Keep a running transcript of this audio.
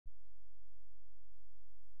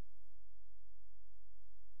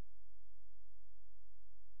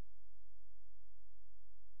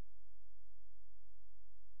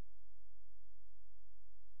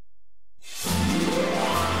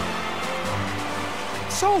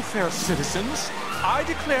So, fair citizens, I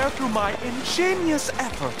declare through my ingenious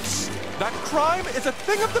efforts that crime is a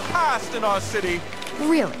thing of the past in our city.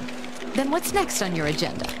 Really? Then what's next on your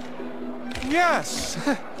agenda? Yes.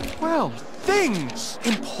 Well, things.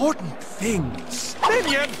 Important things.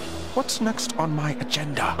 Minion! What's next on my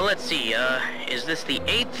agenda? Let's see, is this the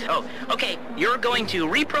 8th? Oh, okay. You're going to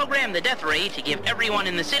reprogram the death ray to give everyone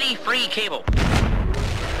in the city free cable.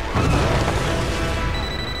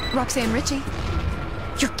 Roxanne Ritchie?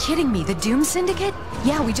 You're kidding me, the Doom Syndicate?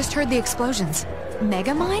 Yeah, we just heard the explosions.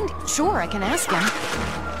 Megamind? Sure, I can ask him.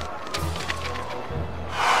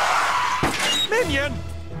 Minion!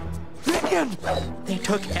 Minion! They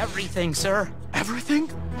took everything, sir.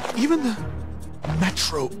 Everything? Even the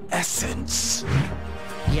Metro Essence?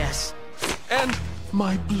 Yes. And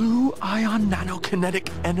my blue ion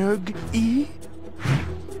nanokinetic energy?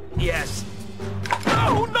 Yes.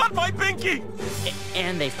 No, not my binky!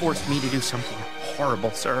 And they forced me to do something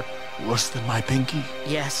horrible, sir. Worse than my binky?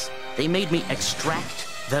 Yes. They made me extract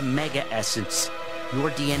the Mega Essence.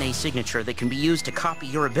 Your DNA signature that can be used to copy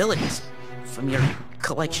your abilities from your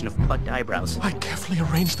collection of plucked eyebrows. I carefully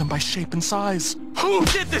arranged them by shape and size. Who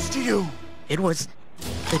did this to you? It was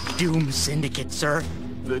the Doom Syndicate, sir.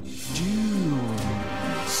 The Doom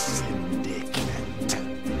Syndicate.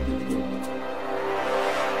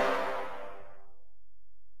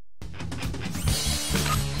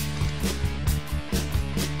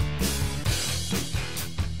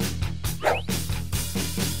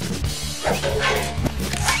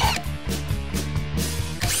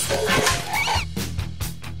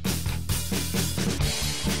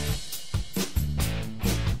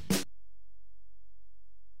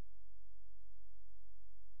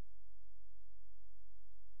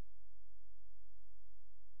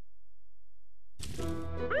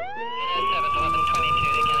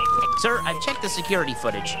 Sir, I've checked the security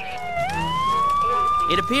footage.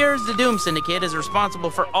 It appears the Doom Syndicate is responsible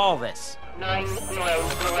for all this.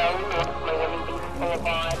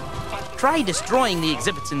 Try destroying the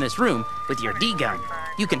exhibits in this room with your D-gun.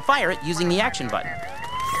 You can fire it using the action button.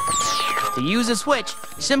 To use a switch,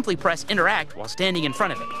 simply press interact while standing in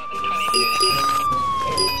front of it.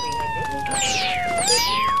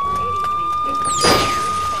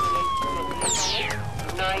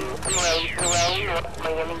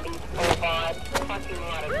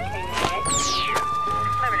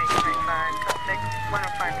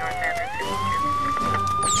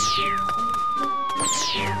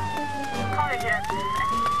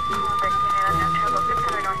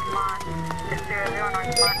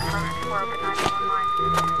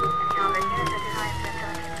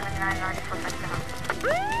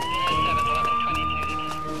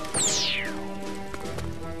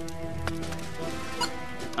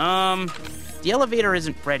 The elevator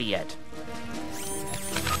isn't ready yet.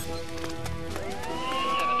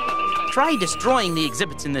 Try destroying the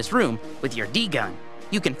exhibits in this room with your D-gun.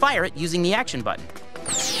 You can fire it using the action button.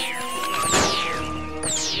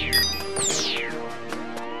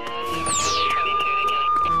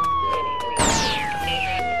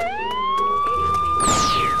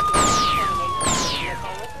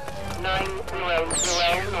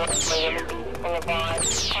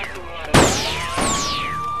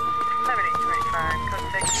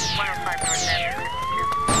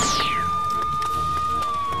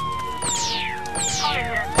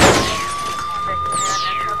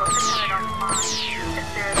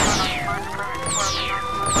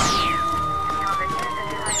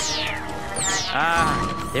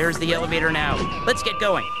 Ah, there's the elevator now. Let's get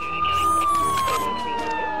going.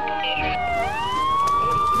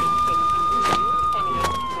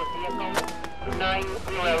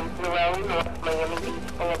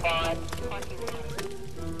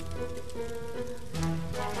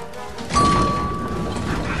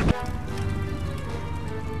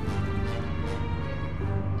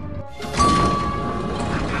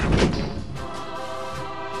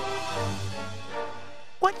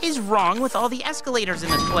 What is wrong with all the escalators in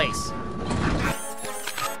this place?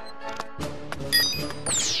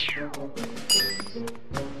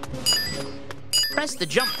 Press the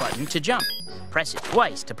jump button to jump. Press it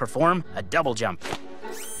twice to perform a double jump.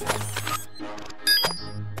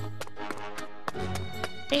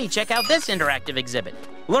 Hey, check out this interactive exhibit.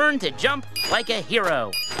 Learn to jump like a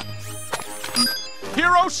hero.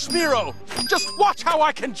 Hero Schmiro! Just watch how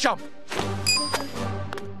I can jump!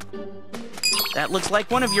 That looks like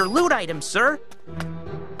one of your loot items, sir.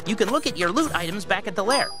 You can look at your loot items back at the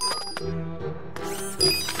lair.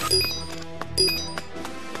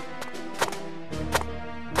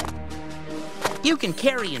 You can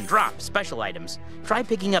carry and drop special items. Try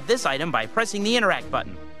picking up this item by pressing the interact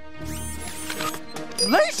button.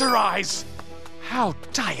 Laser eyes! How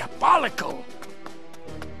diabolical!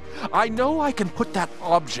 I know I can put that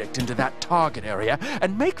object into that target area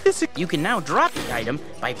and make this... You can now drop the item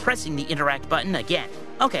by pressing the interact button again.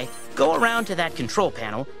 Okay, go around to that control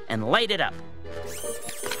panel and light it up.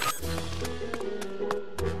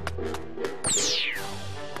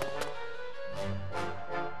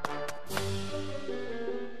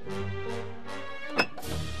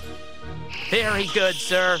 Very good,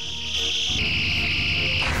 sir.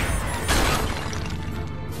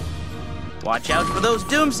 Watch out for those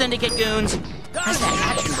Doom Syndicate goons. Press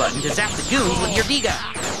that action button to zap the goons with your D-gun.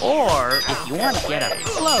 Or, if you want to get up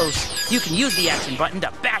close, you can use the action button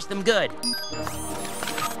to bash them good.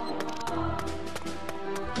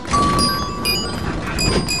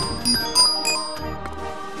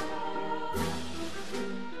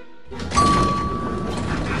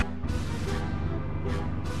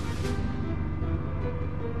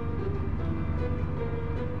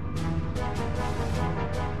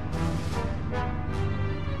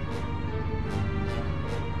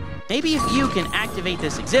 Maybe if you can activate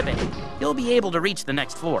this exhibit, you'll be able to reach the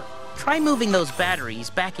next floor. Try moving those batteries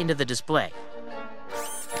back into the display.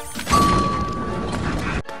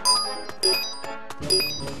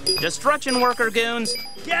 Destruction worker goons!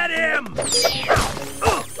 Get him!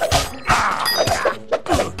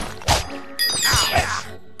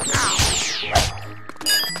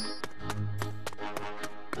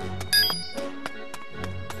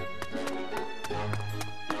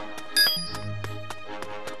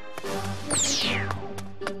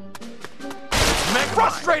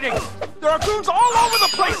 Frustrating! There are goons all over the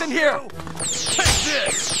place in here! Take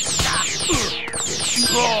this!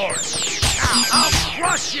 Destroy! I'll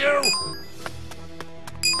crush you!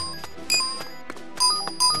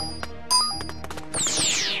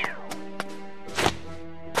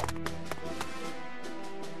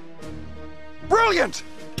 Brilliant!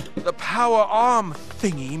 The power arm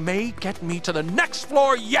thingy may get me to the next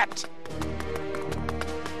floor yet!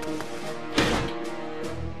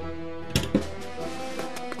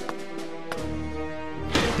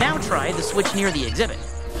 Now try the switch near the exhibit.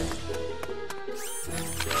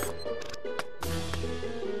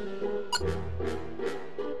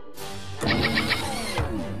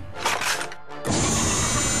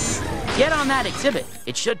 Get on that exhibit.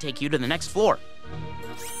 It should take you to the next floor.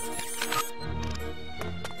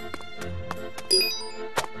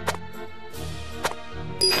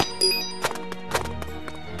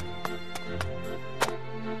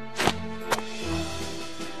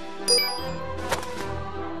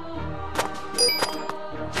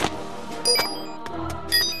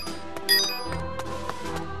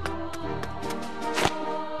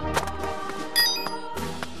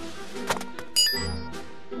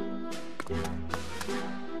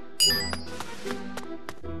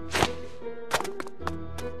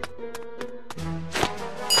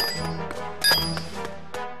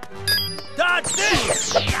 Dodge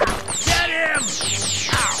this! Get him!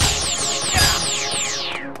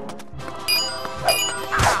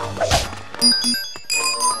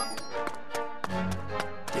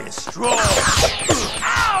 Destroy!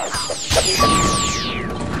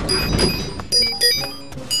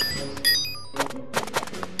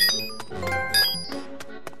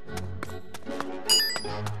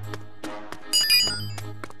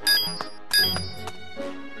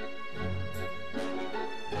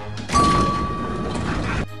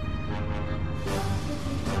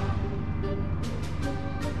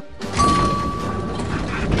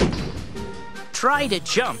 Try to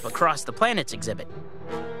jump across the planet's exhibit.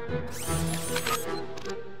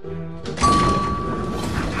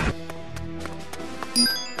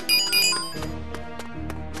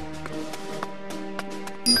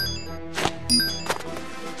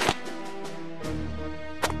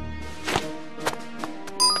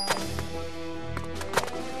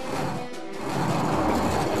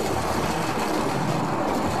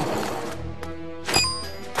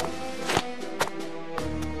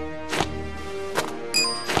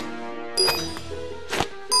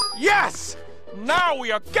 Yes! Now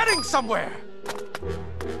we are getting somewhere!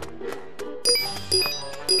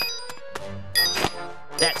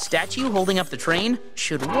 That statue holding up the train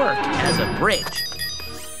should work as a bridge.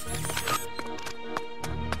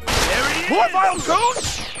 There he is! More vile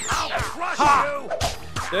goons! I'll crush Ha!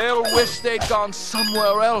 you! They'll wish they'd gone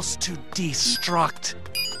somewhere else to destruct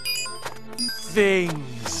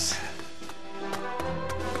things.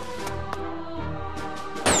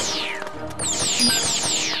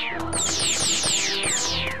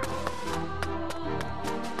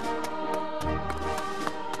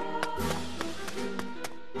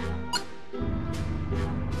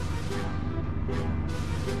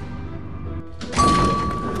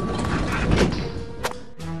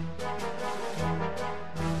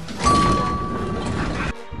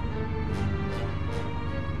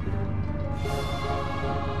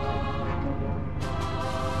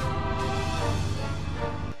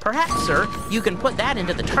 You can put that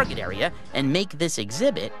into the target area and make this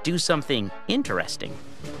exhibit do something interesting.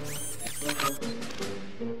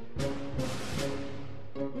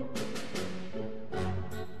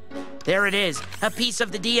 There it is, a piece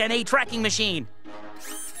of the DNA tracking machine.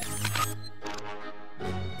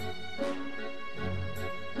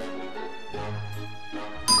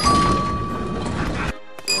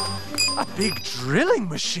 A big drilling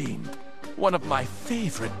machine. One of my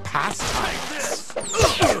favorite pastimes.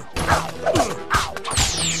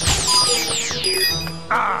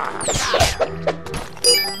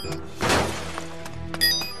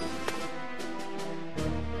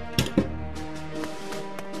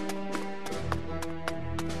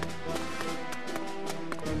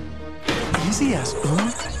 Easy as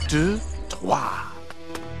 1, 2, 3.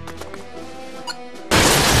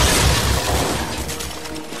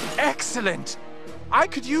 Excellent! I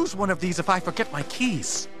could use one of these if I forget my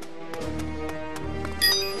keys.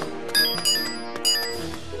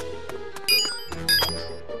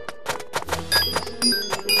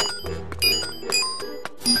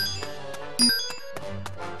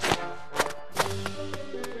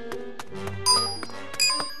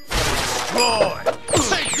 Destroy!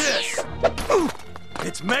 Take this!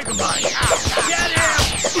 It's Megamind! Get him!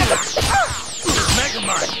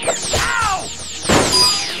 Megamind! Ow!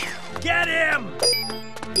 Get him!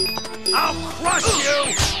 I'll crush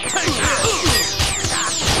you! Take this!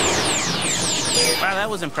 Wow, that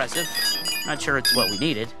was impressive. Not sure it's what we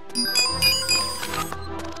needed.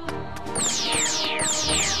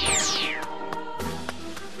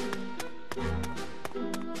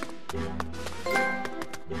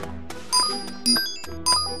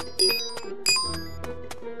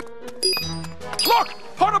 Look!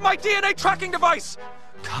 Part of my DNA tracking device!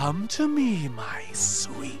 Come to me, my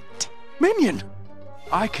sweet minion.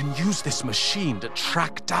 I can use this machine to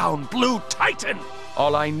track down Blue Titan.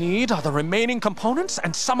 All I need are the remaining components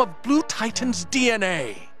and some of Blue Titan's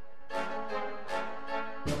DNA.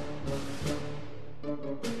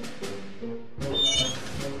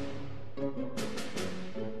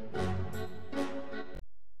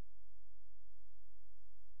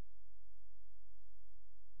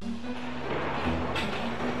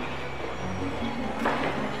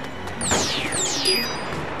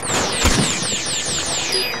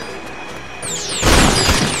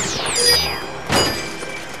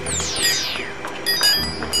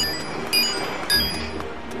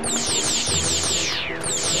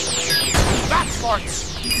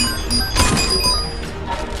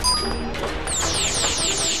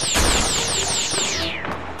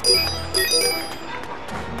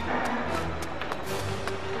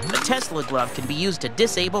 The Tesla glove can be used to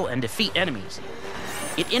disable and defeat enemies.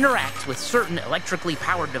 It interacts with certain electrically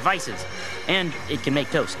powered devices, and it can make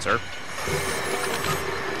toast, sir.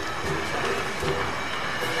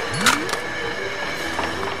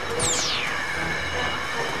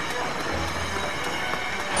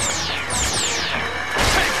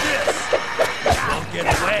 Get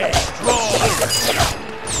away!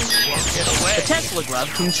 The Tesla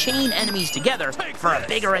glove can chain enemies together for a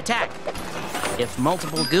bigger attack. If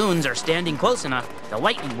multiple goons are standing close enough, the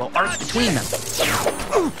lightning will arc between them.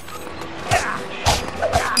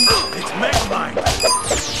 It's Megamind!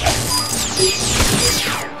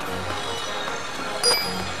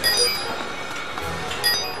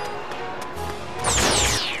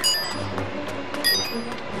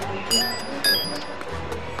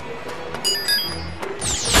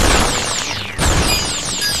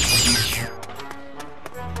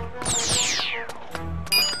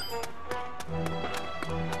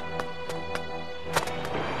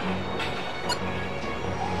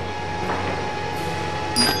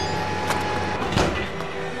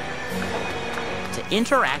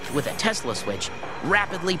 Interact with a Tesla switch,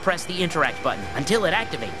 rapidly press the interact button until it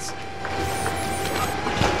activates.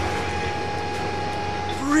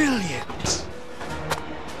 Brilliant!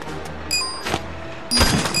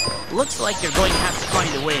 Looks like you're going to have to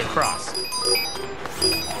find a way across.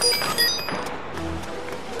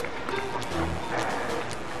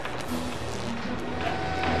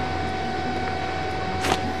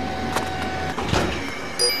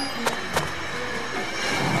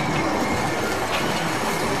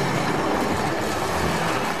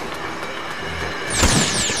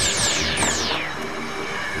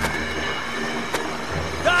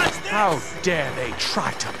 How dare they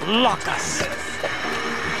try to block us?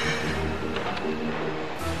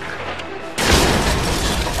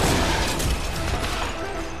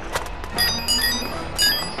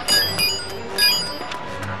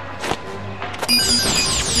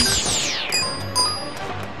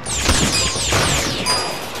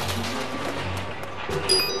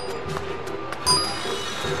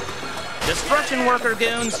 Just worker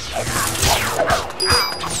goons.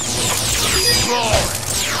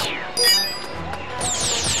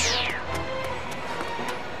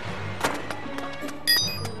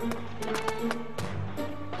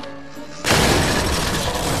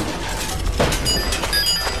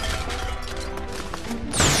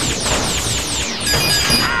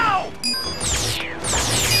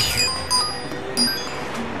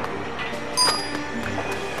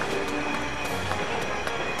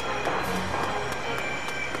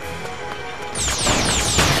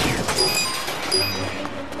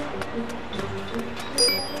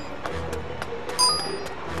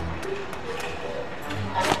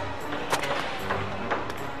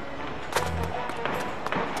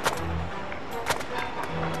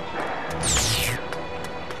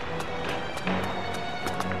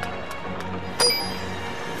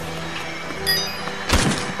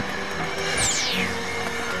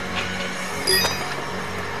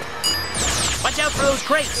 Watch out for those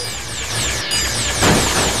crates!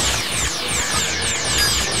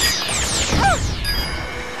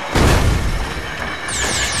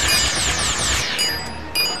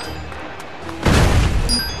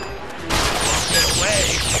 Get away!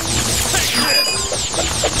 Take this!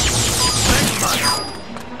 Make money!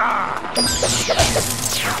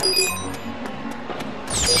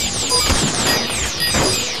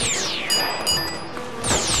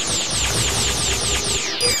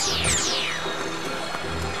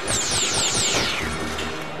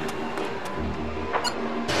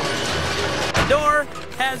 Door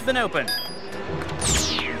has been opened.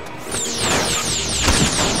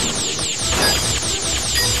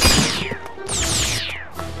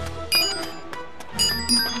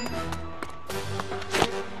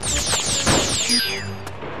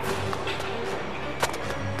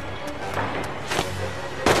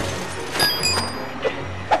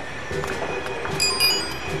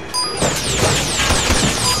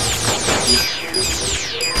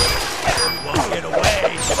 Won't get away!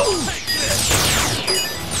 Take this!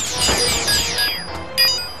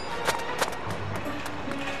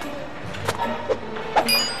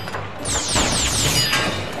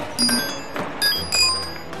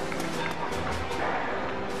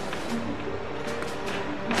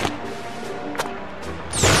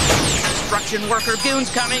 Construction worker goons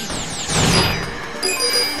coming.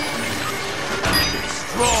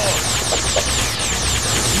 Destroy!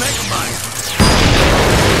 MEGAMIND!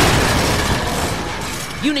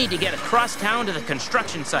 You need to get across town to the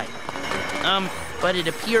construction site. But it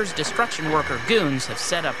appears destruction worker goons have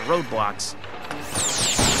set up roadblocks.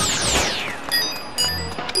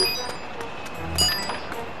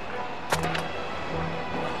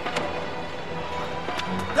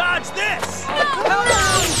 Dodge this!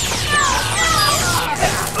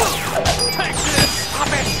 Take this! Stop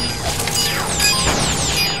it!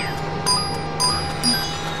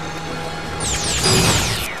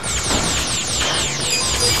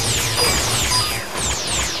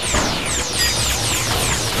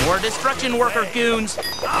 More destruction worker goons.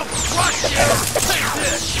 I'll crush you! Take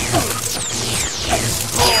this!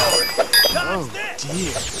 Dodge this!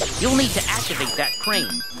 Dear. You'll need to activate that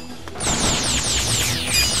crane.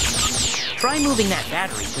 Try moving that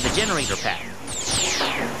battery to the generator pad.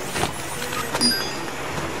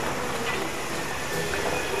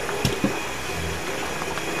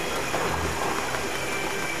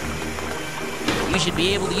 You should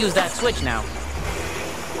be able to use that switch now.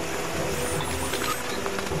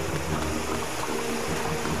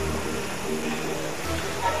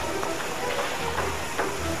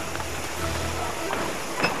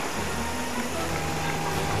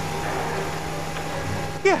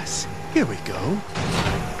 Yes, here we go.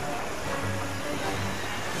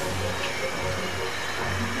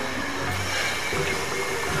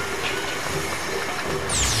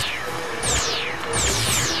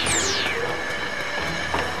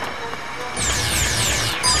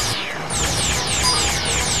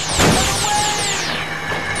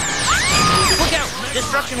 Look out!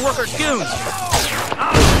 Destruction workers goons!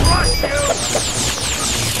 I'll crush you!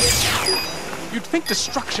 You'd think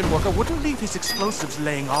Destruction Worker wouldn't leave his explosives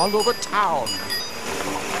laying all over town.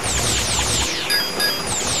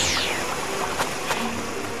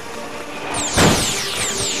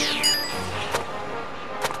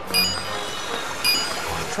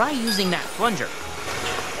 Try using that plunger.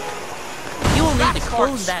 You will need to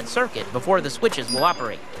close that circuit before the switches will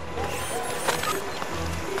operate.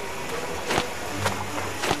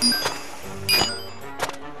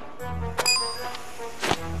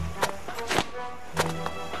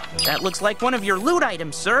 That looks like one of your loot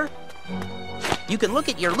items, sir. You can look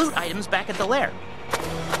at your loot items back at the lair.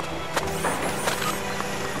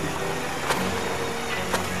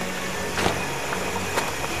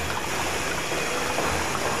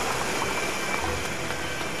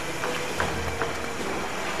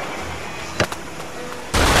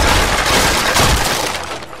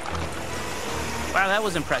 that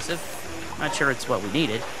was impressive. Not sure it's what we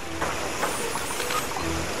needed.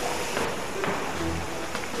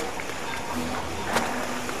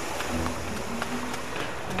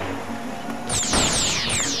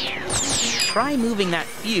 Try moving that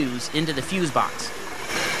fuse into the fuse box.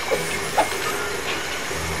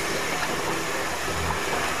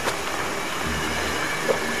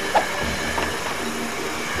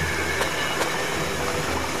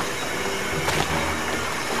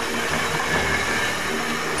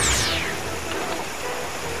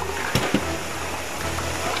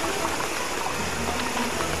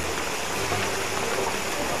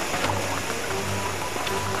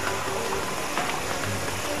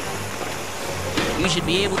 You should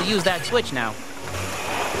be able to use that switch now.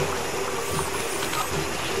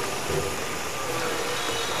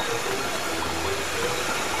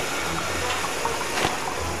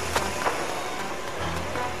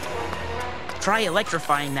 Try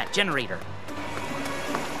electrifying that generator.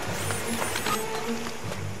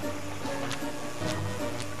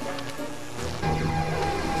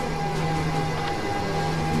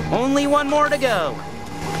 Only one more to go.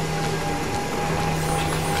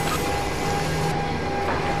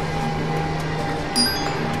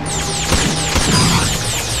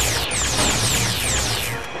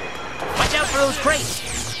 Watch out for those crates.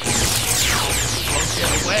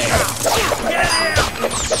 Get away! Get him!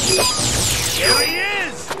 Here he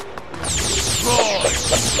is! Roar!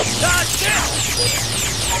 That's it!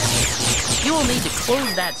 You will need to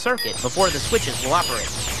close that circuit before the switches will operate.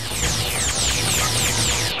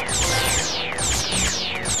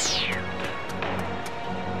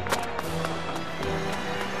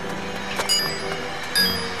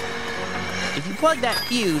 If you plug that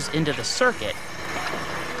fuse into the circuit,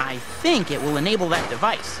 I think it will enable that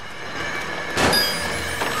device.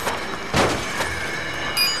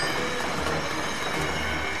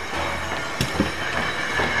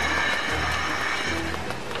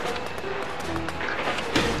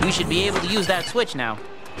 You should be able to use that switch now.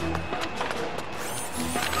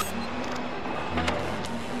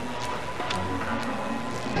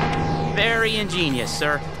 Very ingenious,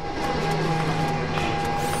 sir.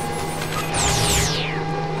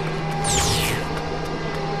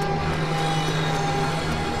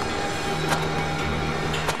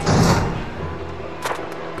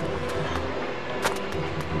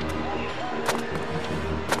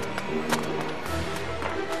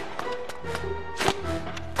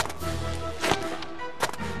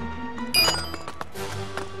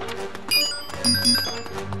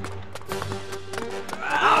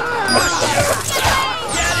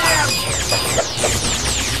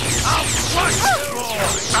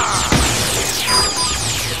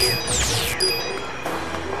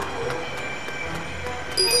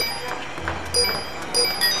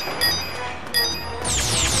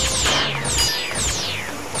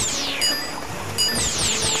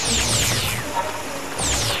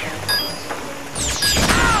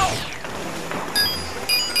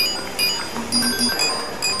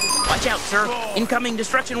 Watch out, sir. Incoming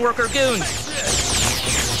destruction worker goons.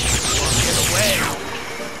 Get away!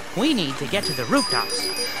 We need to get to the rooftops.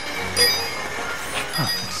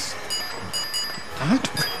 That way?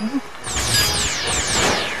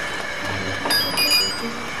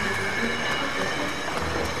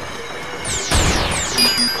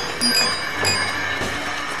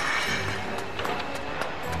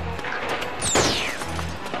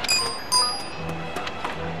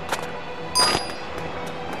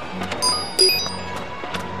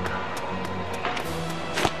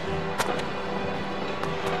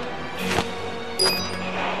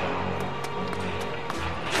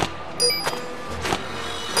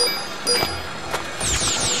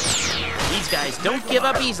 These guys don't give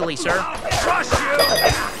up easily, sir. Crush you!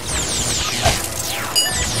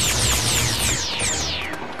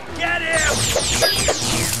 Get him!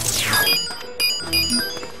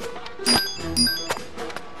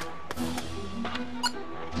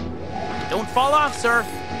 Don't fall off, sir.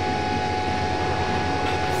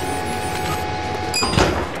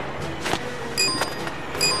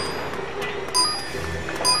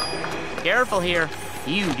 Careful here.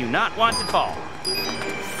 You do not want to fall.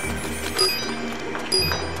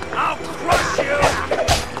 I'll crush you!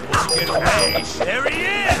 Get away! There he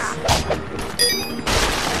is!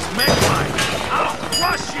 Megamind! I'll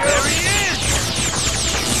crush you! There he is!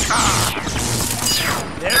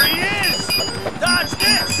 There he is! Dodge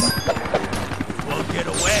this! We'll get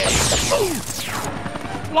away!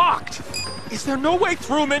 Locked! Is there no way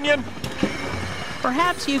through, Minion?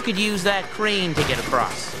 Perhaps you could use that crane to get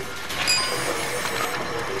across.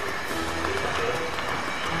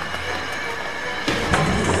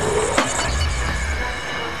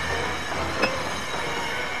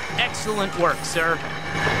 Excellent work, sir.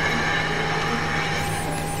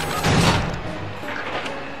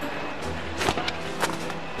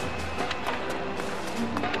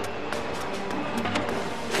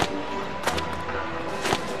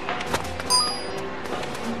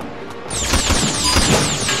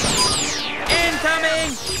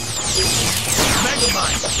 Incoming!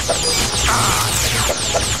 MEGAMIND!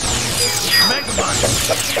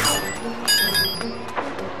 MEGAMIND!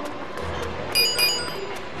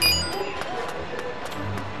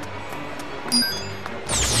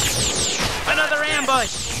 Another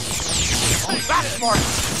ambush! That's for it!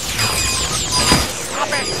 Stop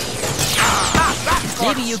it! That's for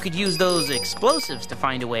Maybe you could use those explosives to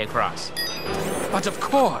find a way across. But of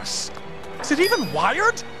course. Is it even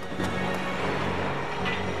wired?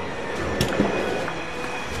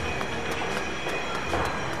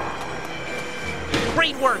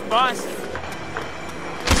 Great work, boss!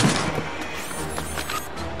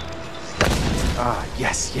 Ah,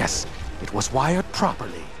 yes, yes. It was wired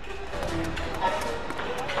properly.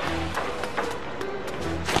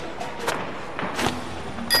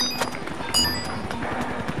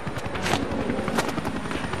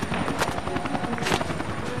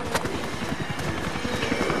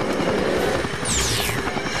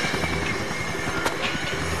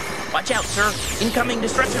 Watch out, sir. Incoming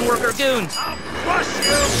destruction worker goons. I'll crush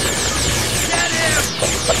you! Get him!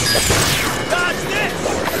 Dodge this!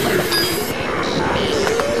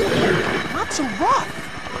 Not so rough.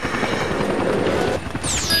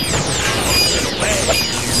 Get away!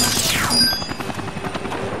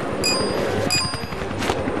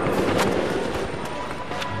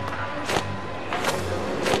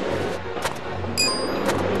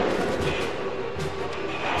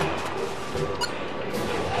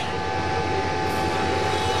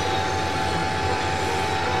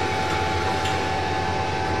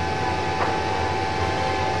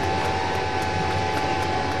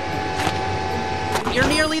 You're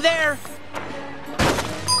nearly there.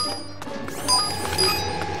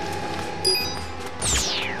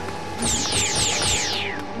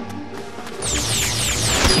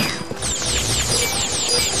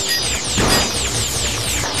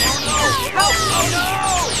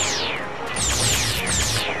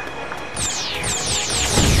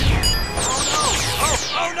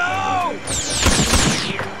 Oh no!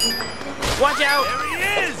 Watch out. There he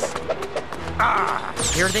is! Ah,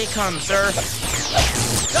 here they come, sir.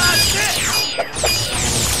 Dodge this!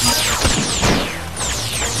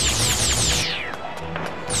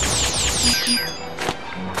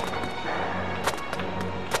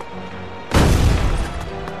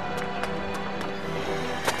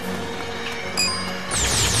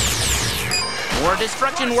 More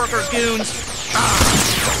destruction worker goons.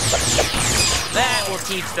 That will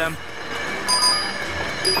teach them.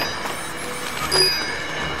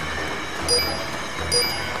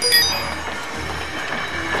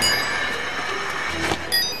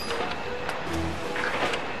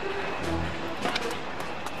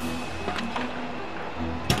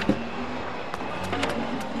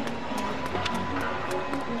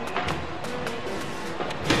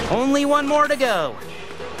 Only one more to go.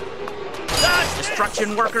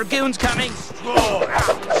 Destruction worker goons coming.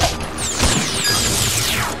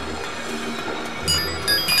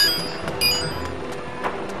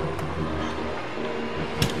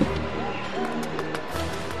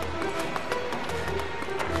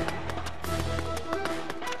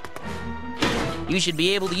 You should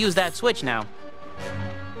be able to use that switch now.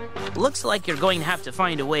 Looks like you're going to have to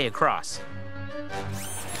find a way across.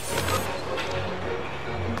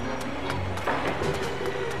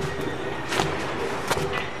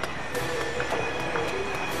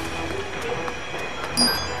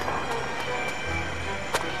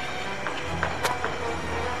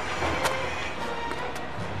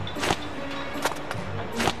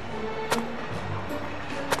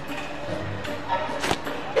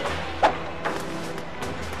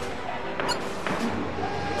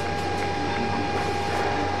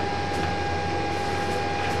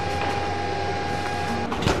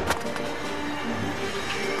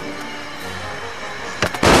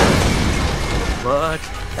 Look,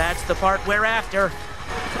 that's the part we're after.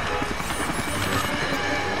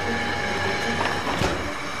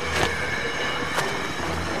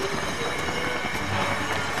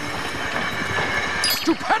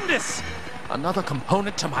 Stupendous! Another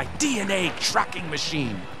component to my DNA tracking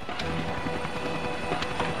machine.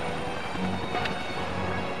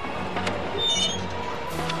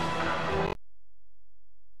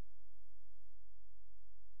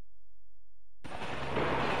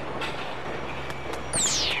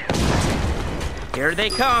 Here they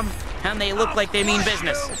come, and they look like they mean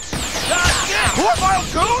business. Who are vile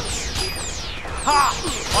goons? Ha!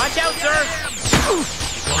 Watch out, sir!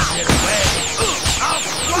 Won't get away. I'll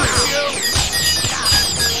crush you!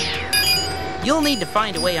 You'll need to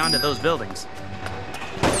find a way onto those buildings.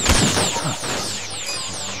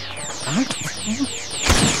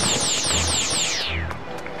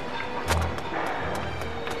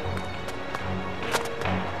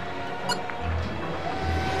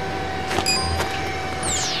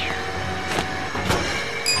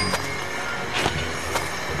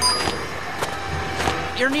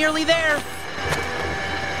 You're nearly there.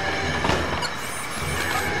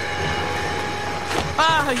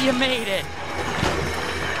 Ah, you made it.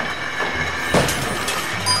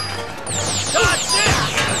 Dodge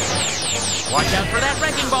this! Watch out for that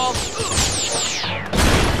wrecking ball.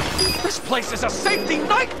 This place is a safety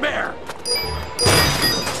nightmare!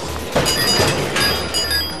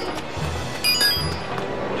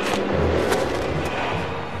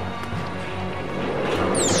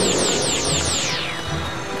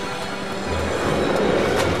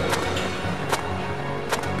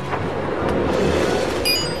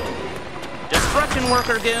 Destruction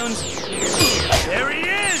worker goons. There he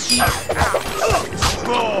is!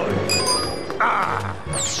 Destroy!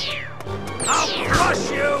 I'll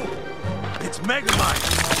crush you! It's Megamind!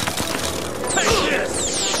 Take this!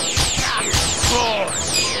 Destroy!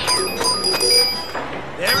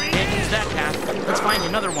 There he Can't use is! that path. Let's find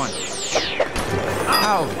another one.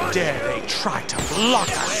 How dare they try to block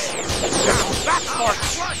us? That's I'll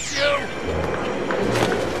crush you!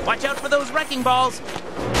 Watch out for those wrecking balls.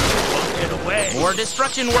 Won't get away! More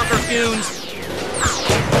destruction worker goons.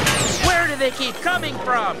 Where do they keep coming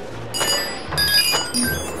from?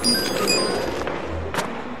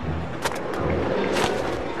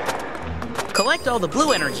 Collect all the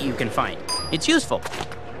blue energy you can find. It's useful.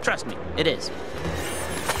 Trust me, it is.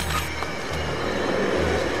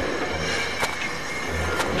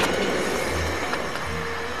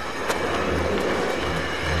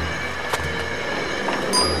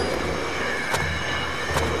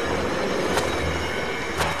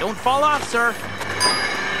 Don't fall off, sir.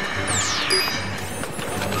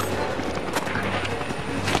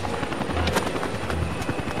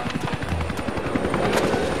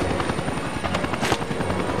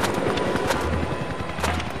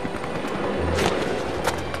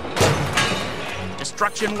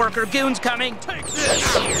 Destruction worker goons coming. Take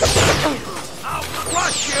this! I'll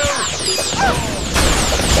crush you!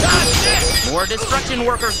 Dodge this! More destruction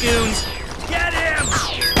worker goons. Get him!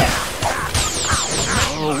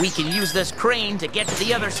 Oh, we can use this crane to get to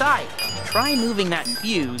the other side. Try moving that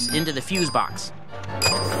fuse into the fuse box.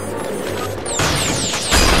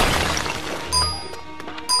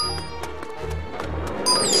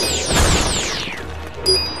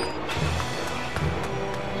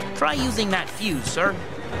 Try using that fuse, sir.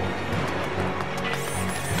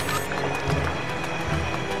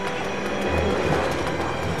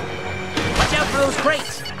 Watch out for those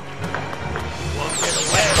crates. Won't get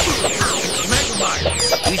away! It's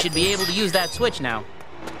Megamind! You should be able to use that switch now.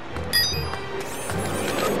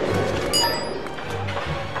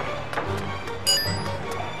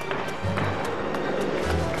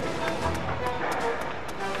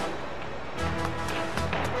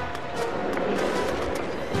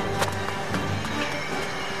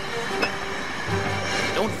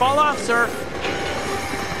 Don't fall off, sir.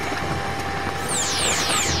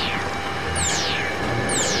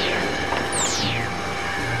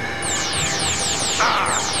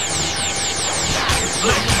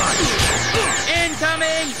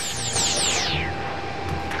 Incoming!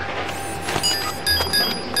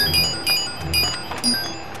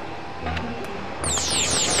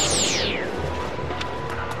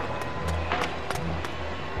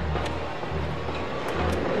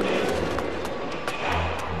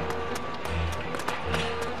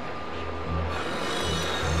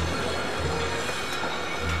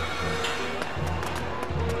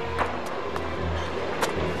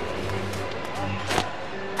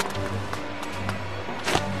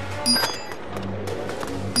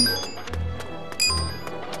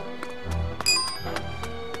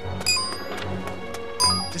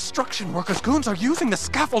 Destruction workers' goons are using the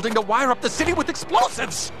scaffolding to wire up the city with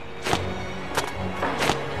explosives!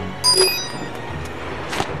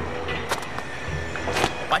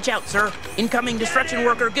 Watch out, sir. Incoming destruction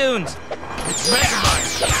worker goons. It's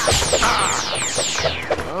Megamind!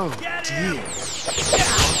 Oh dear.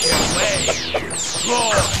 Get away!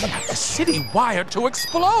 Destroy! We have the city wired to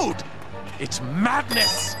explode! It's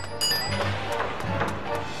madness!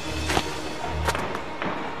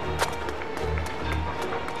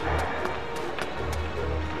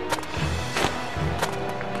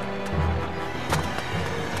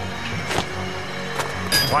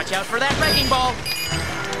 Watch out for that wrecking ball.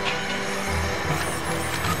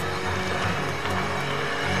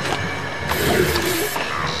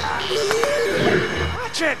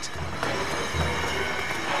 Watch it!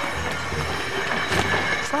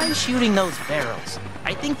 Try shooting those barrels.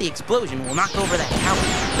 I think the explosion will knock over that tower.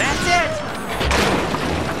 That's it!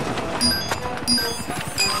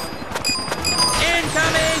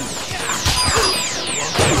 Incoming!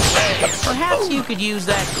 Perhaps you could use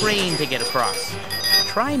that crane to get across.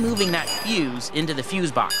 Try moving that fuse into the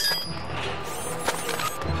fuse box.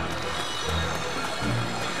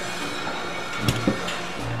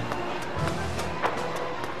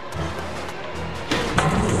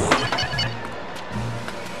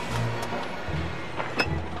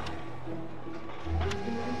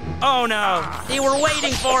 Oh no, they were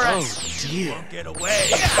waiting for us. Oh dear. Won't get away.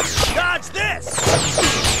 Dodge this!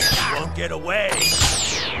 You won't get away.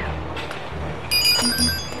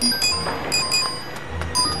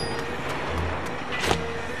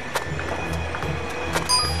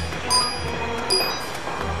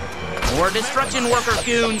 More destruction worker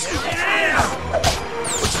goons.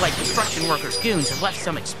 Looks like destruction workers goons have left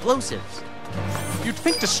some explosives. You'd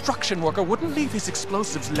think Destruction Worker wouldn't leave his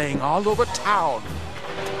explosives laying all over town.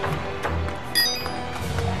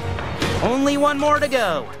 Only one more to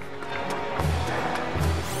go.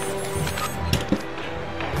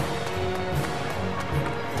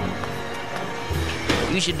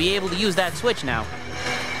 You should be able to use that switch now.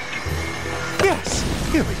 Yes,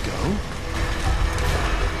 here we go.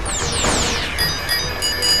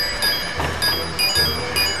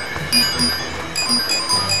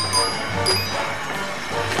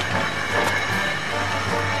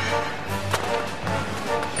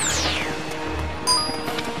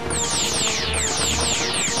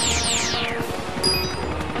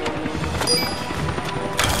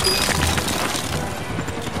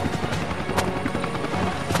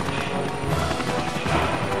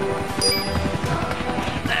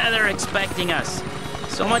 They're expecting us.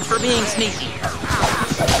 So much for being sneaky.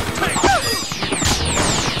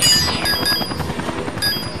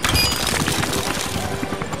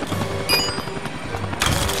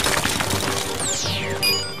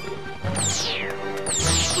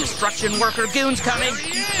 Destruction worker goons coming.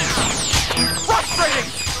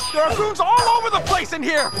 Frustrating! There are goons all over the place in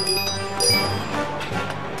here!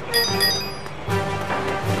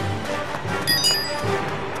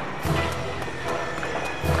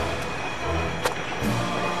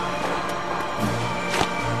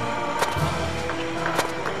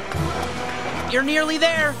 You're nearly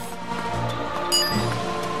there.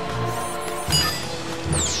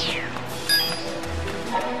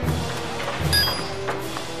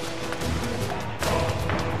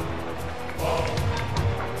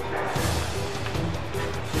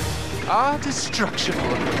 Ah, Destruction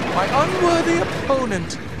Worker, my unworthy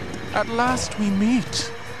opponent. At last we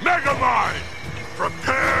meet. MEGAMIND!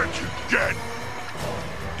 Prepare to get...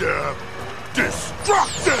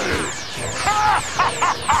 destructed!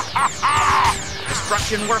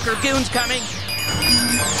 Destruction worker goons coming.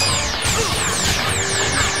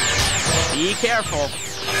 Be careful.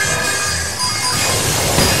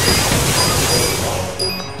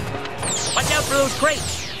 Watch out for those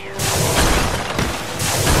crates.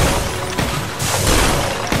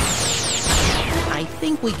 I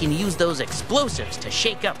think we can use those explosives to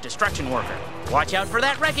shake up Destruction Worker. Watch out for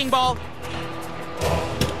that wrecking ball.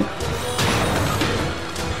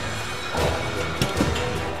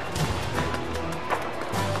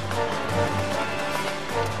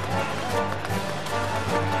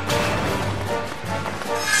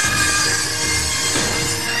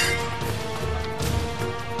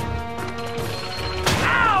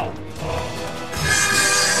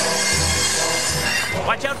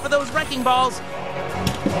 Watch out for those wrecking balls.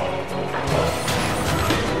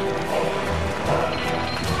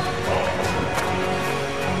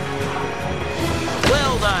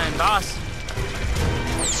 Well done, boss.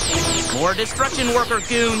 More Destruction Worker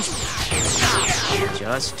goons.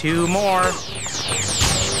 Just two more. Dodge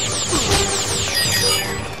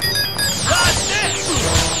this!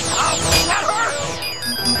 Ow, that hurts!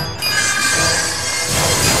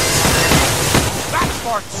 Back,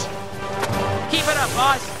 Sparks! Keep it up,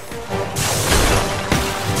 boss.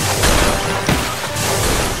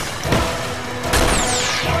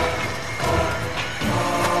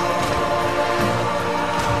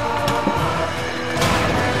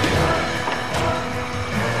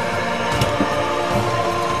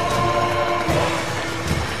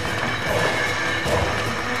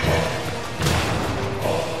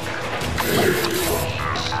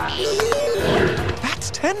 That's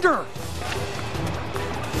tender!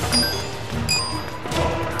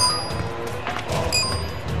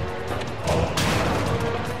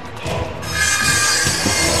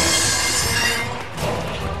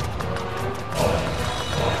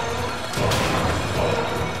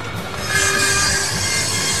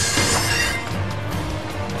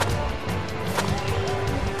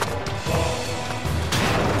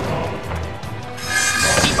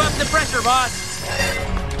 order, boss.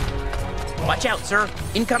 Watch out, sir.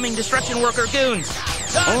 Incoming destruction worker goons.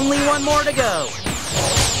 Only one more to go.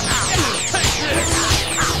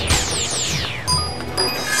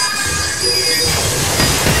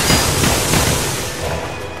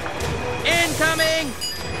 Incoming!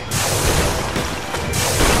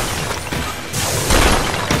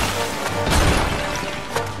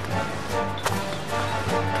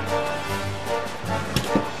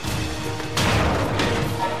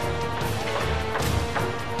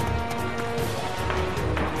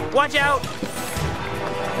 Watch out!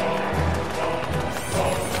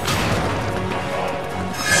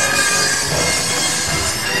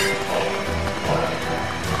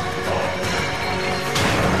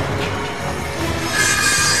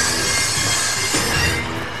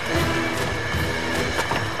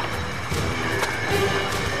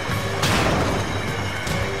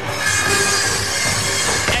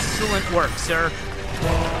 Excellent work, sir.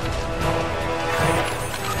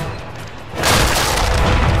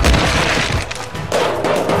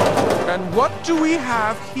 And what do we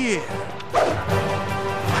have here?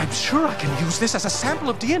 I'm sure I can use this as a sample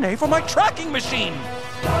of DNA for my tracking machine.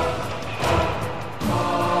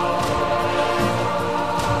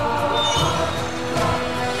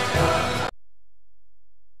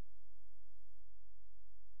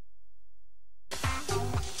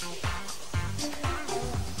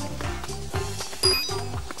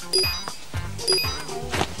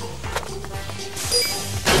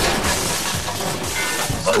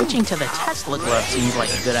 Switching to the Tesla glove seems like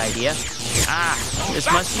a good idea. Ah, this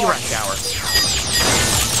must be rush hour.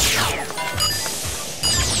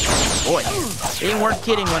 Boy, they weren't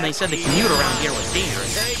kidding when they said the commute around here was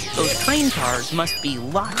dangerous. Those train cars must be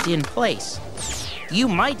locked in place. You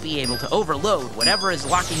might be able to overload whatever is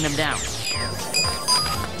locking them down.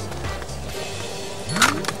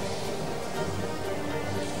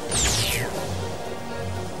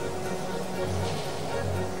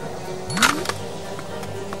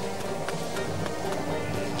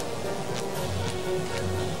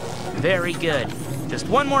 Very good. Just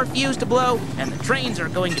one more fuse to blow, and the trains are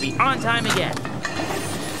going to be on time again.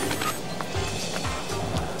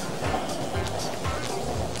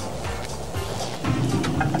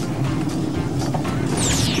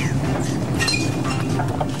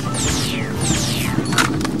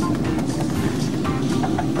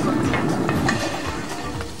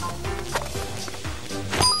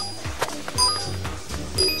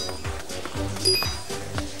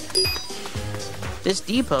 This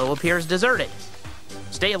depot appears deserted.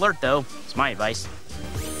 Stay alert, though. It's my advice.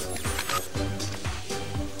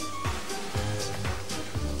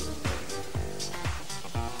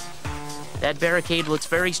 That barricade looks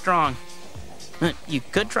very strong. You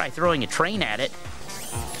could try throwing a train at it.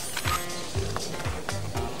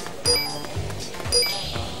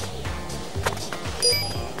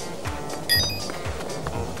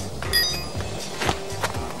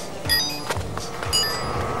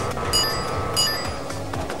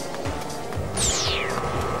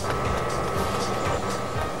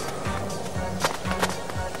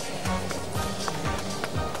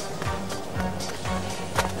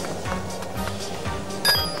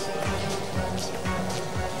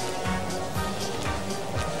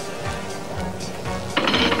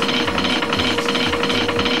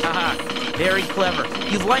 Very clever.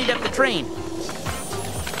 You've lined up the train.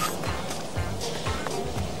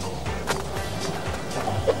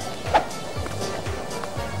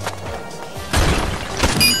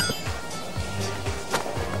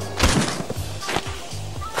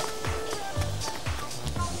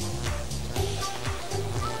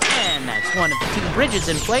 And that's one of the two bridges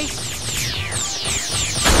in place.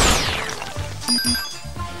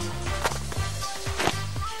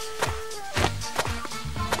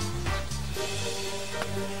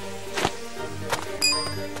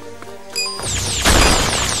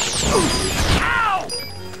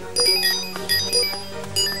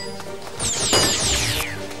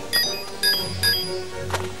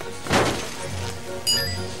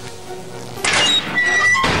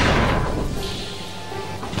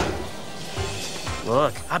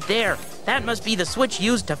 Look, up there. That must be the switch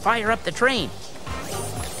used to fire up the train.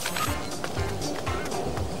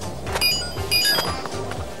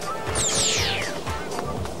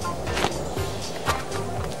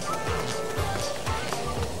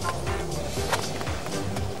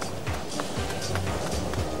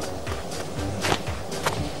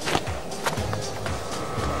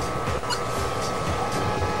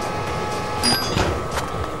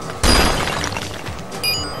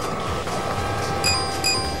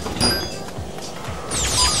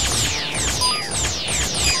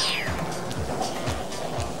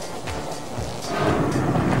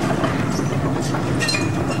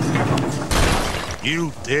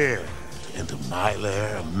 You dare enter my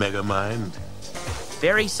lair of Megamind?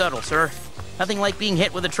 Very subtle, sir. Nothing like being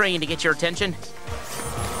hit with a train to get your attention.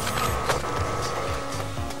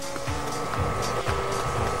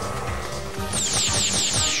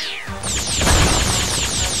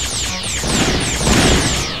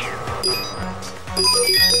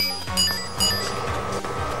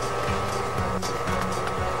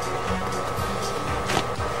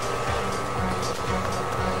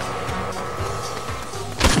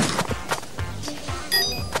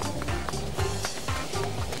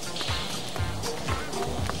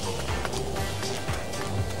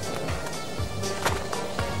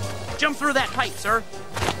 Jump through that pipe, sir.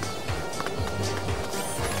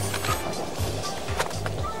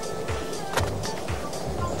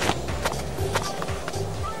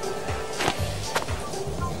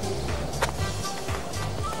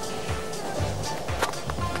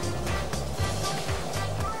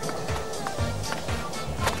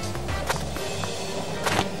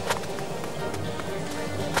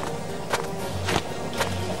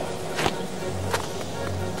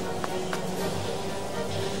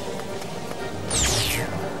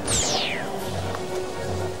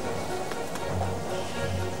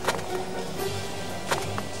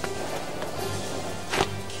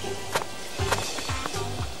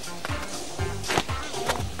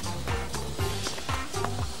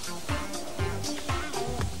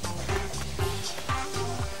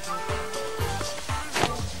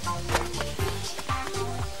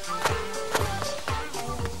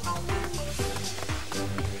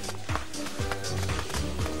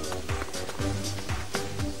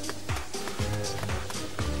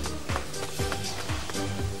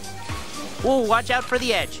 Whoa, watch out for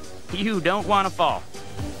the edge. You don't want to fall.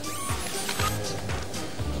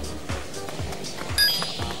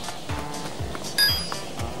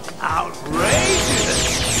 Outrageous!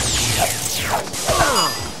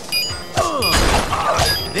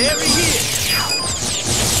 There he is!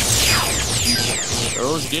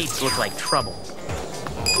 Those gates look like trouble.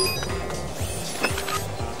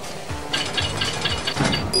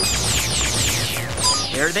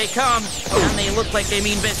 Here they come, and they look like they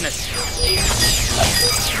mean business.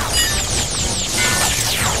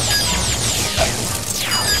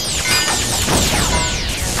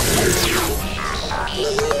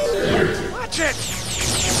 Watch it!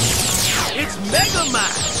 It's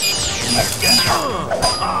Megamind!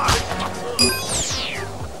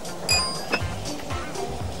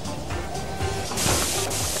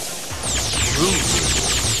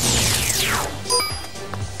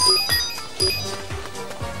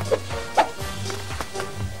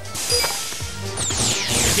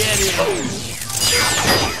 Get it!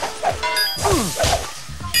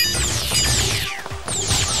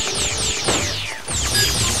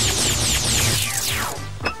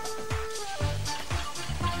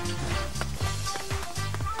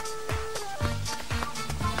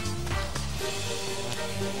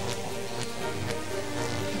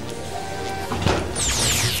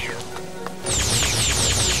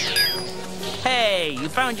 Hey, you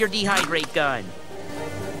found your dehydrate gun.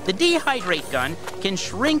 The dehydrate gun can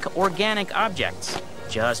shrink organic objects.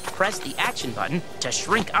 Just press the action button to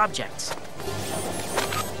shrink objects.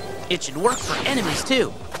 It should work for enemies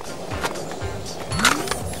too.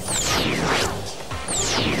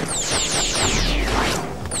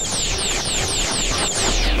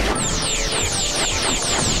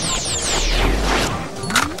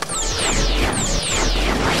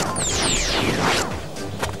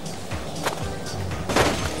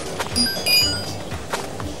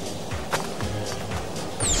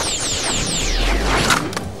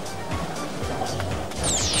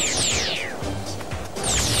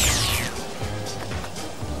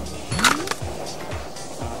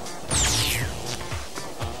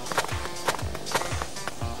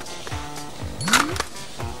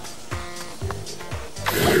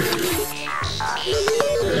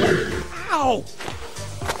 Ow!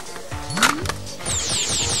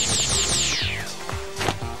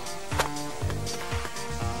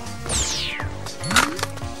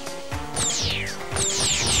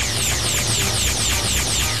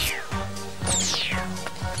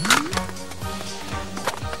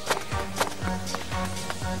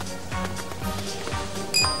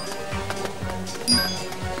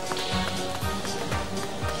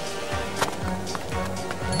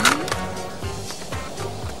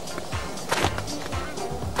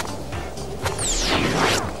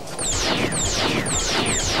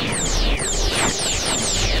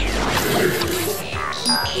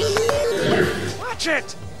 Watch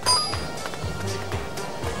it!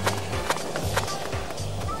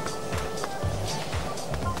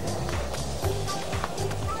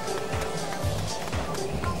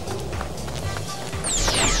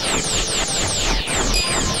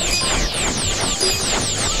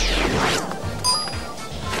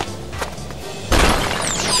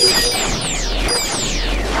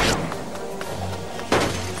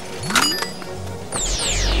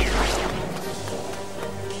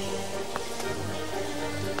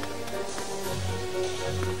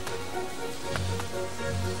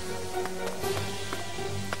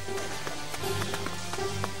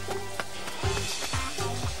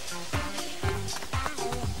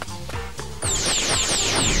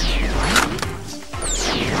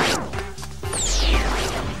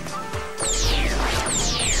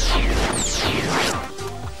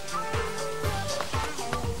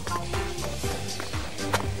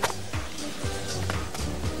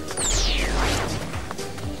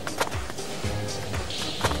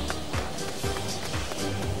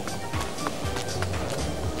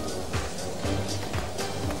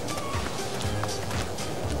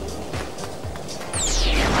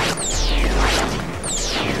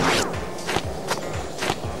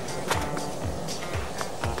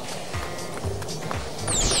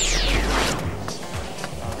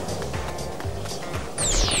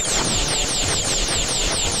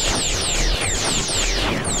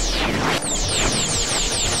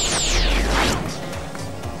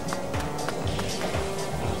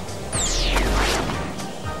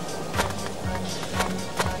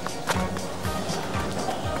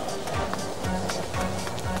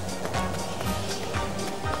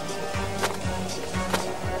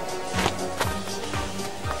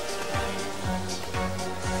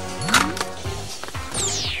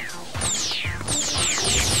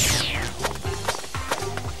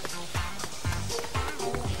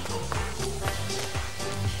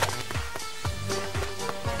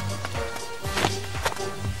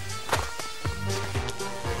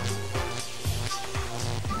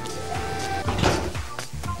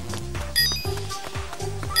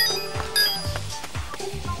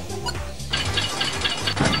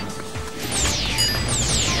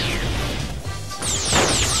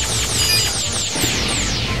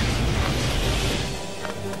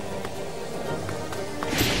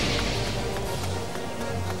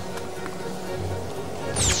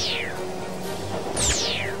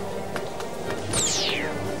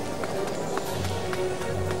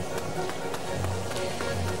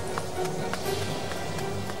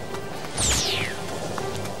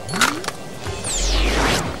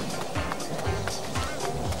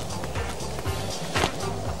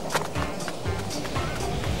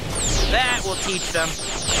 That will teach them.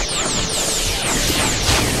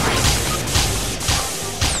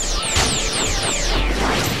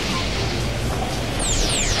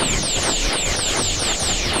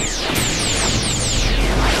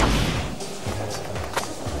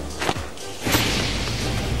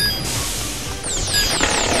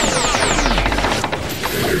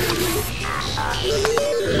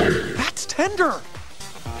 That's tender!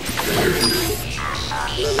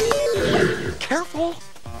 Careful!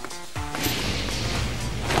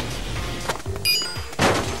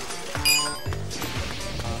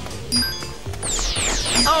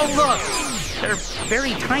 Oh, look! They're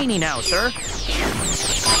very tiny now, sir.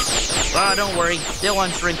 Don't worry. They'll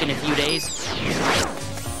unshrink in a few days.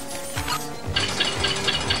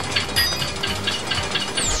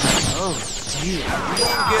 Oh, dear.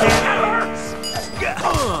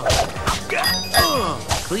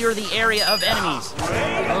 Clear the area of enemies.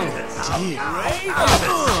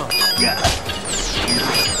 Oh,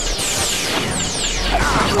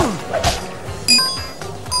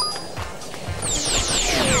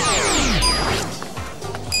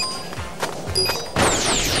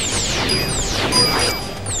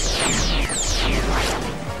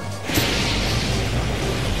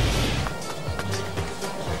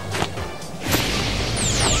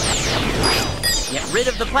 Get rid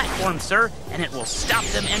of the platform, sir, and it will stop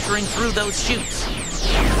them entering through those chutes.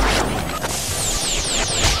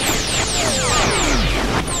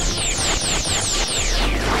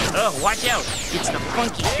 Oh, watch out! It's the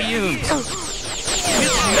funky fumes.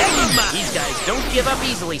 These guys don't give up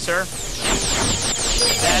easily, sir.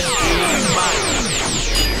 That's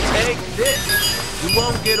mine. Take this. You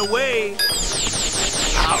won't get away.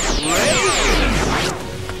 Outrageous!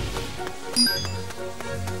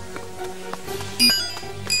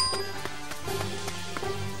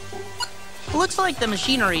 Looks like the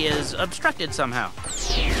machinery is obstructed somehow.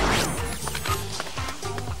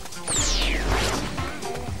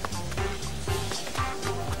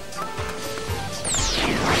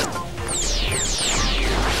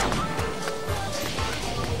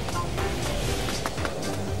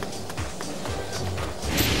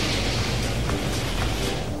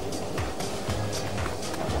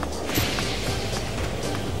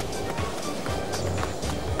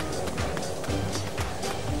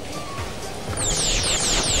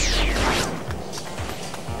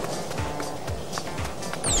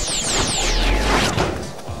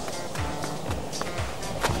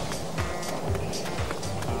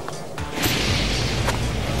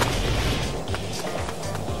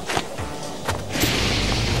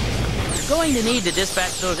 Going to need to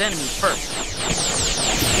dispatch those enemies first.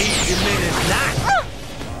 Each minute not.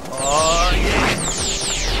 Oh, yeah.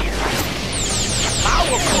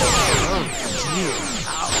 Powerful. oh, dear.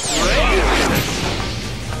 Outrageous.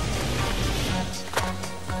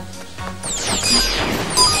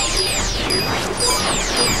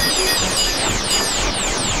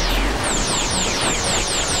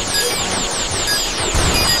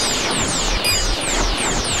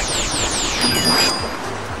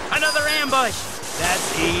 Another ambush!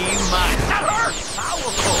 That's mine. That hurts!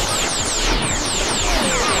 Powerful.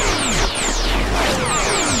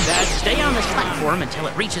 Stay on this platform until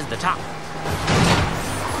it reaches the top.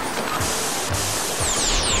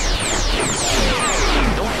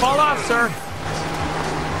 Don't fall off, sir.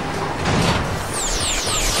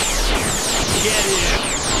 Get in.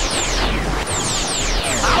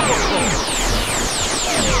 Powerful.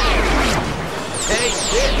 Take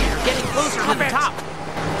this. You're getting closer to the top.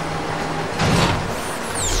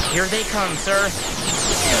 Here they come, sir.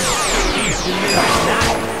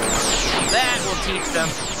 That will teach them.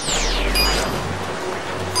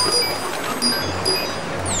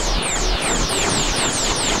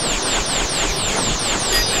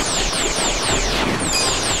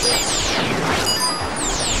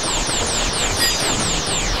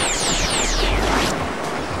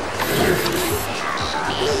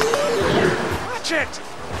 Watch it!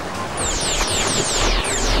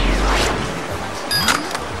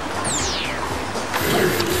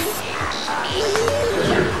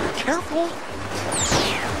 Careful!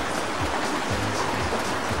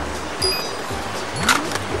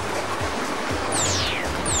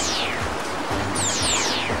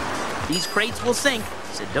 These crates will sink,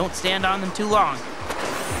 so don't stand on them too long.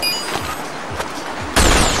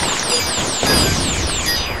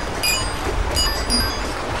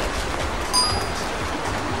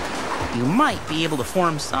 You might be able to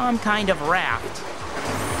form some kind of raft.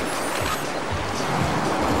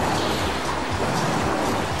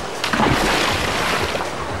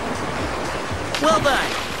 Well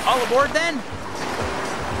done. All aboard then?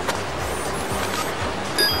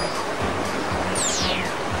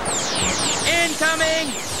 Incoming!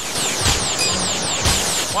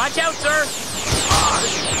 Watch out, sir!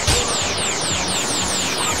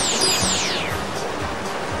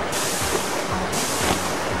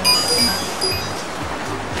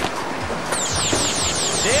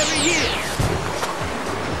 There he is!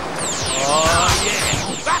 Oh,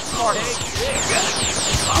 yeah! That's smart!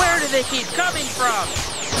 Where do they keep coming from?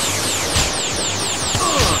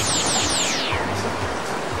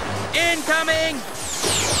 Incoming!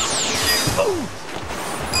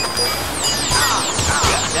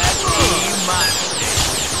 That's E-minus.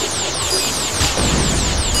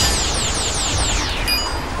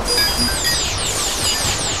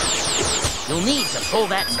 You'll need to pull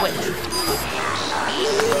that switch.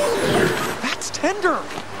 That's tender!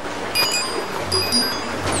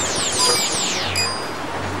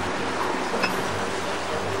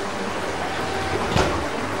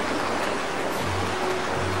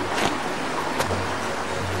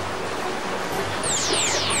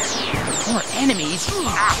 More enemies?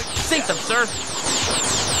 Sink them, sir.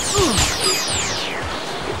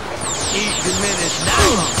 He's diminished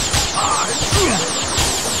now.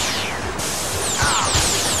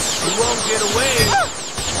 He won't get away.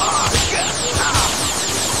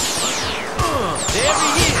 There he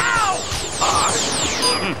is.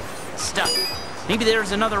 Stuck. Maybe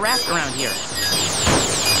there's another raft around here.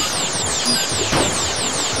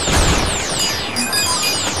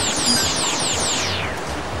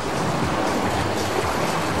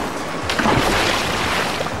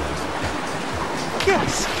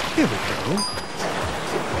 Yes, here we go.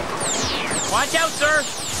 Watch out, sir!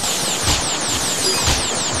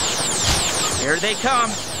 Here they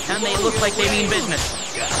come, and they look like they mean business.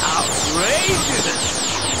 Outrageous!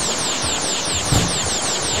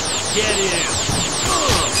 Get in!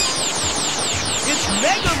 It's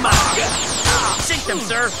MEGAMIND! Sink them,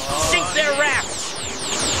 sir! Sink their rafts!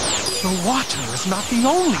 The water is not the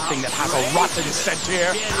only thing that has a rotten scent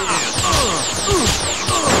here.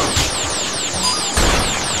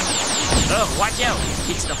 Oh, watch out!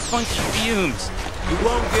 It's the funky fumes. He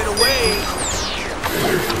won't get away.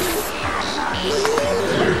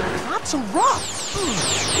 Not so rough.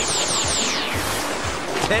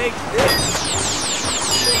 Take this.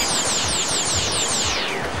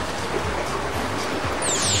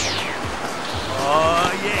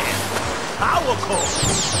 Oh, yeah. Power core.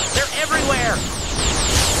 They're everywhere!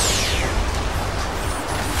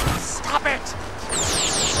 Stop it!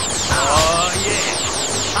 Oh, yeah.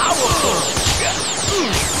 Power core.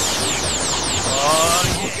 Oh,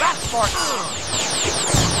 yeah. That's smart!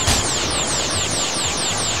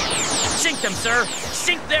 Sink them, sir!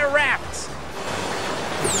 Sink their rafts!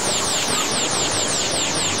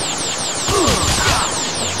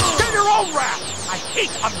 Get your own raft! I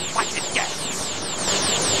hate uninvited guests!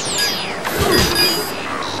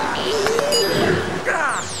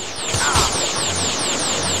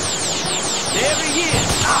 There he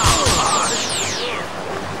is.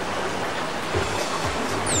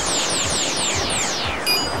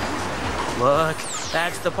 Look,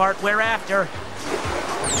 that's the part we're after.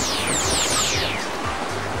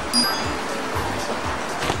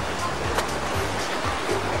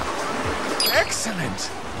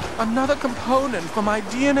 Excellent! Another component for my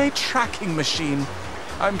DNA tracking machine.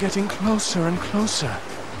 I'm getting closer and closer.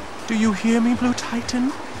 Do you hear me, Blue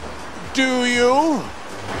Titan? Do you?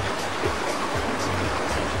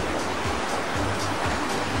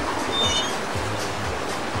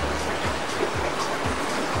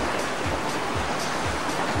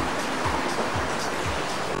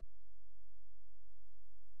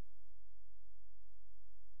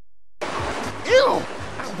 Ew!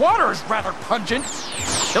 That water is rather pungent.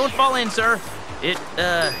 Don't fall in, sir. It,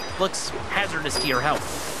 looks hazardous to your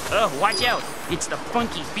health. Oh, watch out. It's the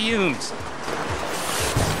funky fumes.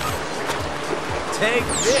 Take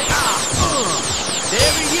this.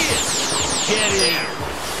 There he is. Get in.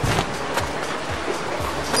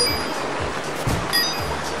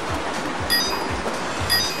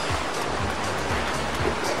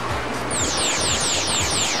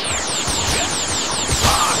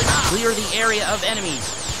 Clear the area of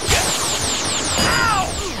enemies. Ow!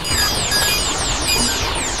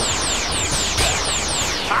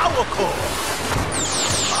 Power core.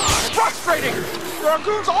 Frustrating! There are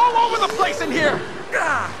goons all over the place in here!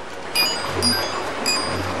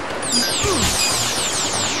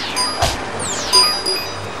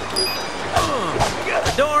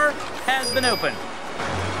 The door has been opened.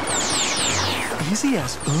 Easy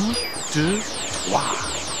as 1, 2,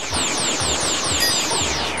 3.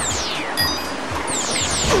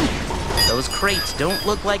 Those crates don't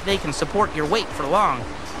look like they can support your weight for long.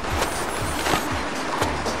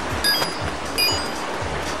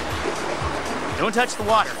 Don't touch the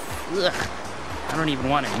water. Ugh. I don't even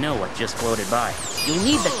want to know what just floated by. You'll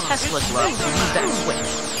need the Tesla glove to use that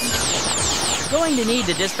switch. You're going to need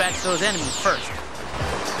to dispatch those enemies first.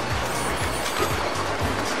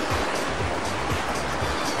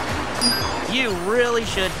 You really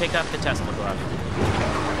should pick up the Tesla glove.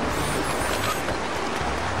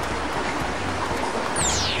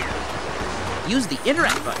 Use the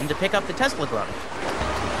interact button to pick up the Tesla glove.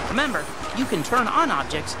 Remember, you can turn on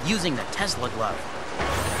objects using the Tesla glove.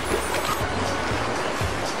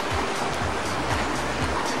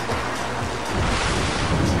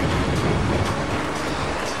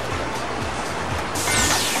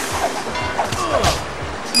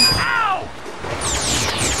 Ow!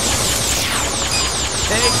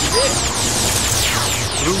 Take this.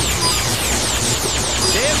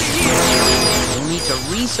 Stay over here. You'll need to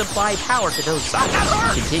resupply power to those sockets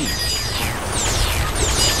to continue.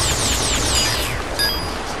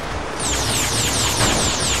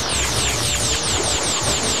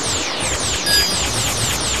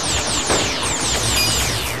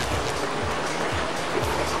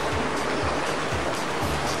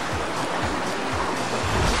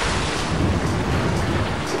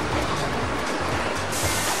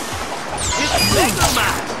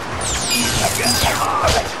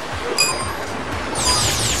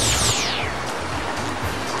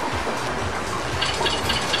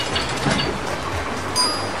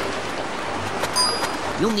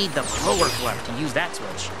 You'll need the blower glove to use that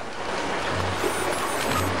switch.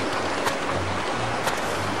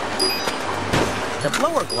 The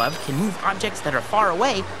blower glove can move objects that are far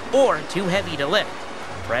away or too heavy to lift.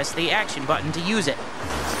 Press the action button to use it.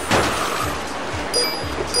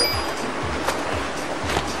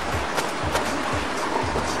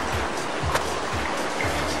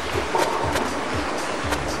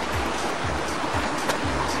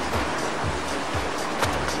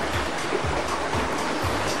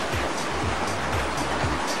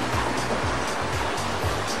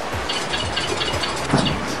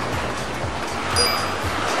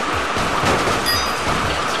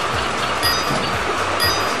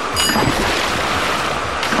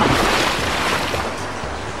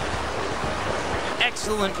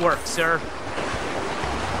 Excellent work, sir.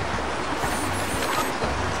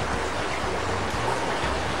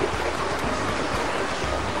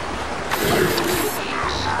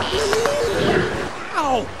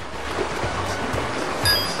 Ow!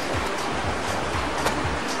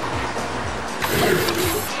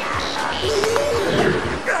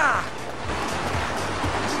 Ah!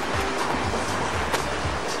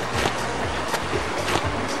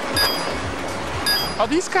 Are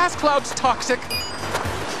these gas clouds toxic?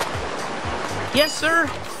 Yes, sir.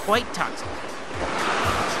 Quite toxic.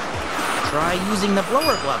 Try using the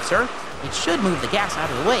blower glove, sir. It should move the gas out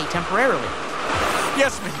of the way temporarily.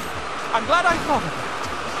 Yes, Minion. I'm glad I thought of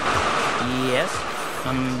Yes?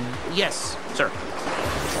 Yes, sir.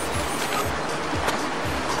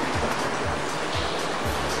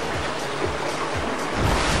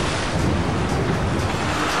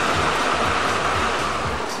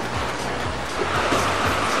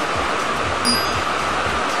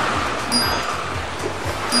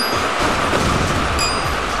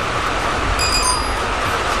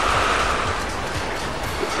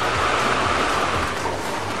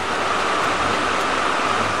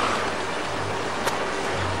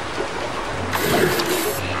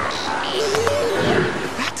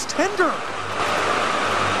 tender!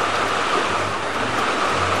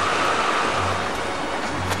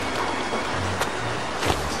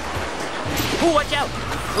 Oh, watch out!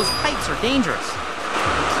 Those pipes are dangerous.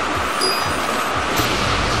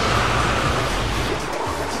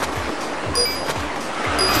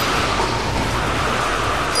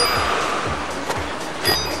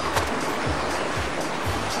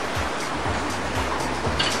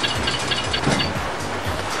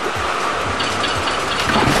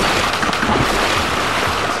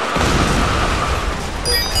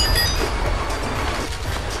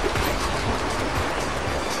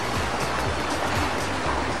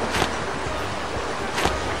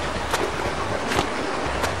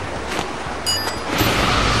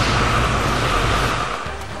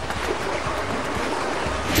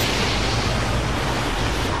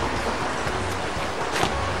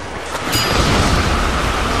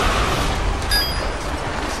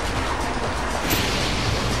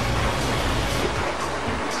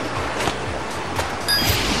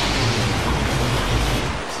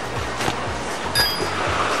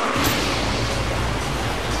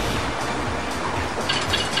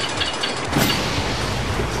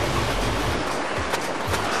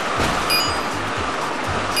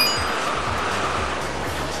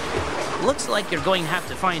 Looks like you're going to have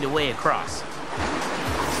to find a way across.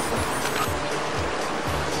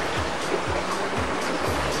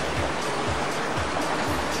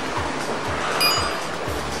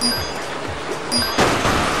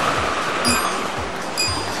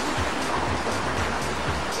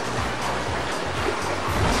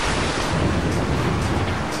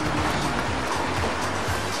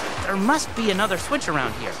 must be another switch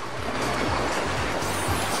around here.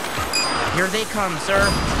 Here they come, sir.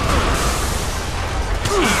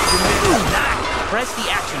 Press the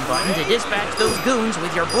action button to dispatch those goons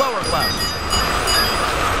with your blower glove.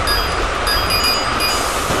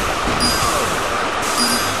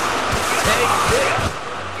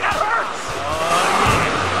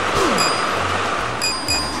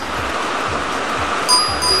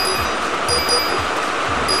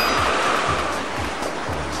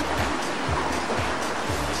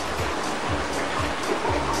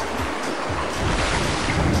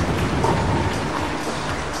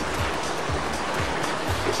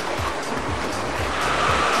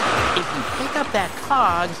 That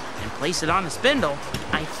cog and place it on the spindle,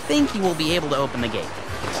 I think you will be able to open the gate.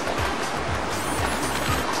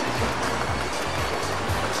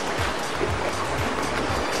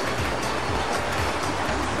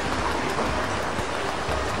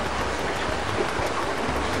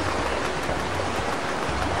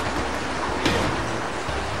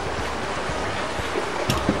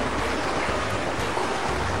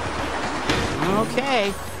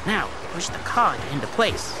 Okay, now push the cog into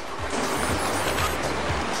place.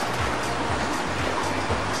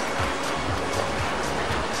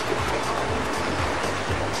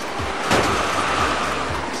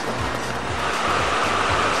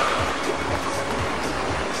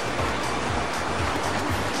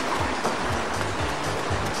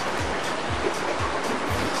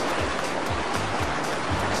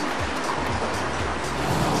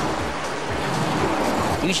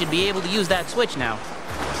 You should be able to use that switch now.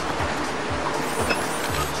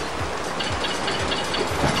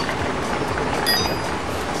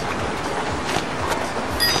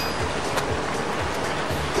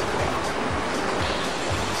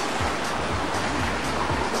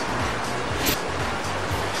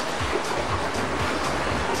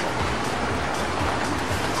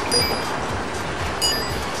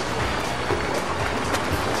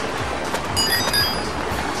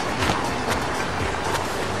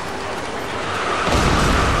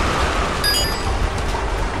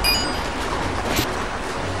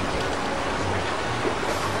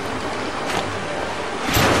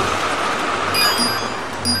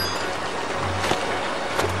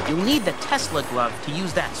 You'll need the Tesla glove to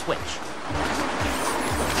use that switch.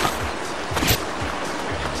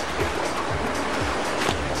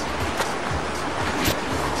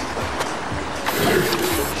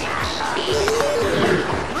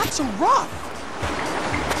 Not so rough!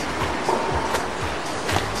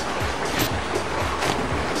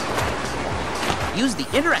 Use the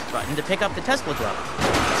interact button to pick up the Tesla glove.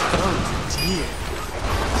 Oh dear.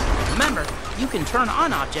 Remember, you can turn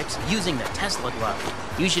on objects using the Tesla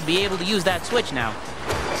glove. You should be able to use that switch now.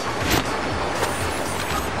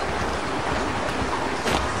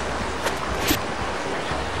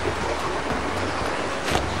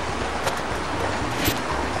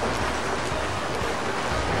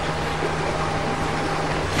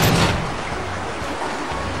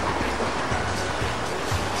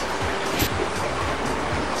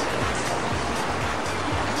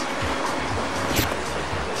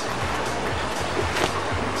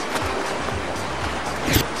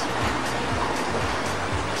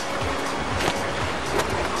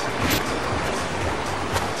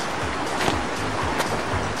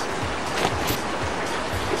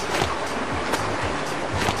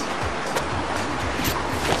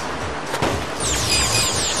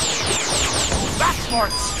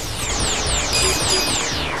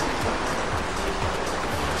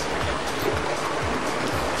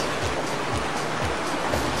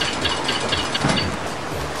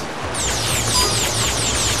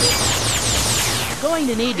 Going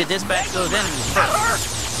to need to dispatch those enemies first.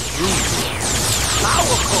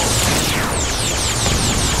 Powerful!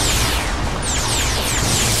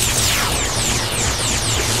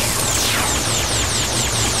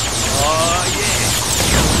 Oh, yeah.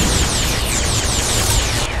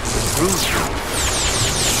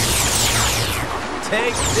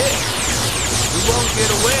 Take this. You won't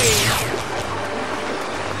get away.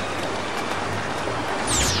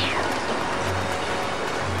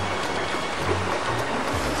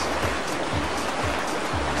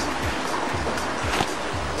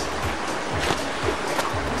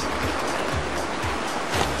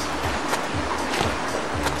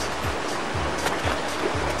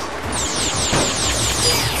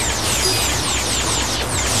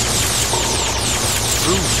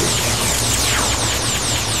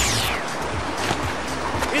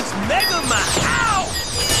 It's Mega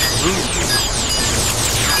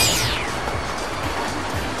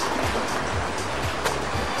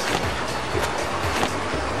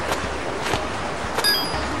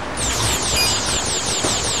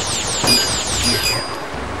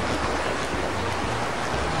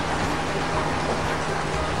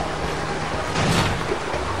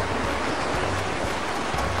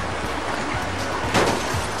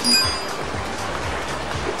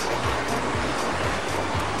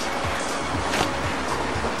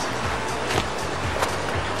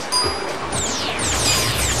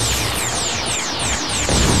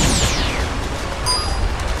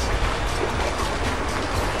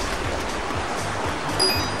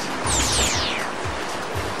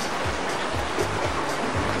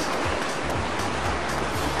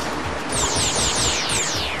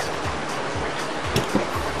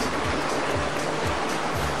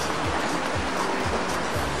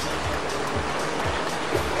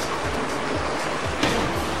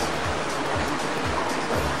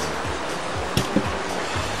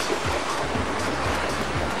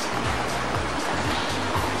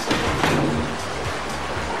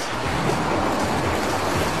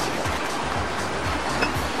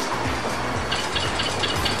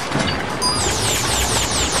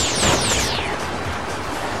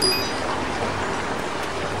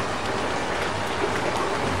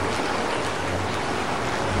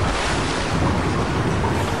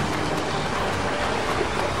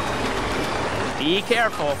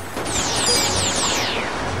careful.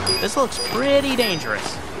 This looks pretty dangerous.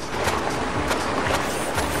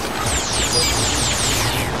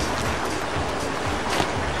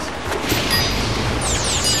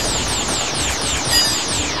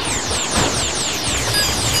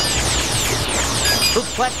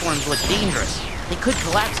 Those platforms look dangerous. They could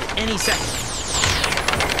collapse at any second.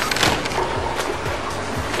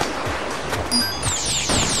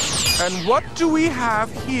 And what do we have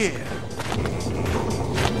here?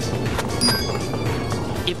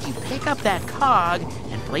 If you pick up that cog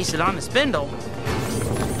and place it on the spindle...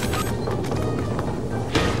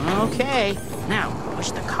 Okay, now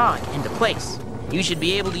push the cog into place. You should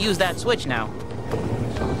be able to use that switch now.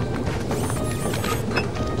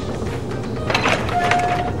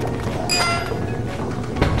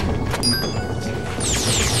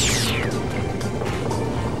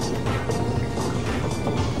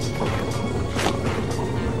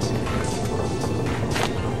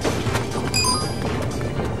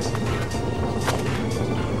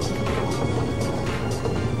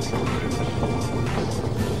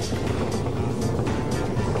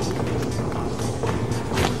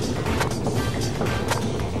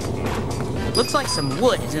 Looks like some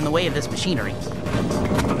wood is in the way of this machinery.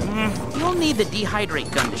 You'll need the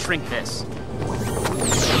dehydrate gun to shrink this.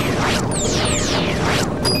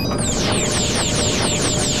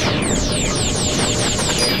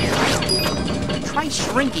 Try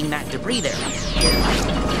shrinking that debris there.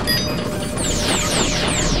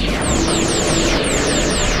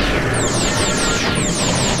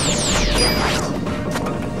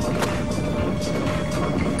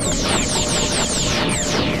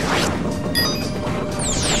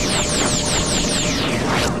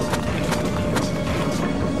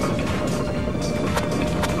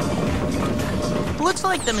 Looks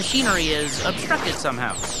like the machinery is obstructed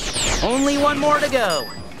somehow. Only one more to go.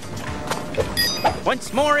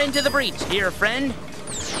 Once more into the breach, dear friend.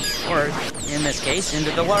 Or, in this case,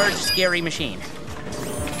 into the large, scary machine.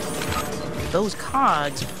 Those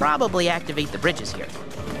cogs probably activate the bridges here.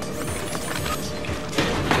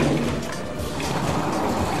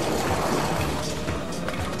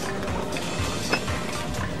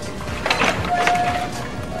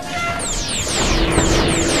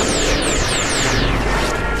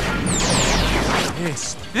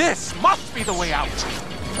 This must be the way out!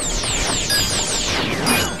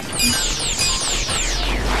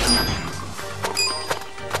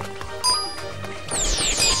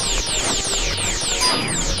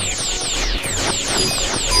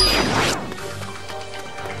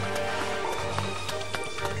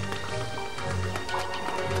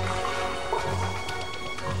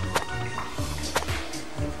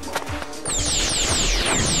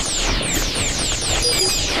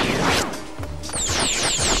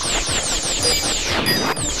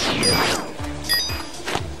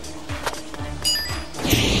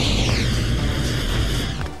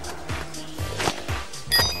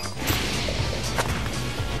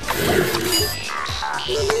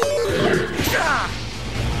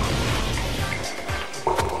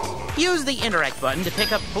 Use the interact button to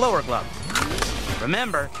pick up blower glove.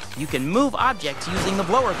 Remember, you can move objects using the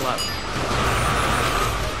blower glove.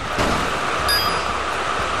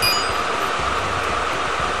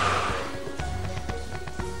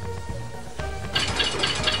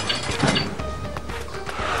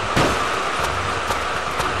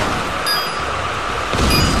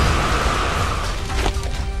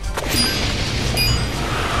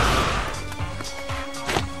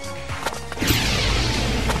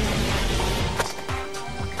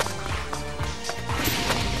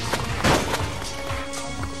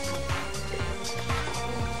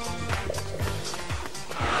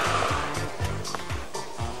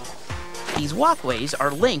 These walkways are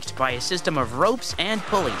linked by a system of ropes and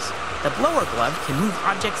pulleys. The blower glove can move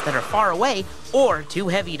objects that are far away or too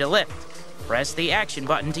heavy to lift. Press the action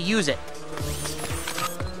button to use it.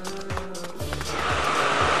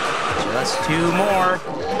 Just two more.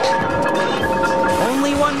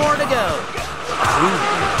 Only one more to go.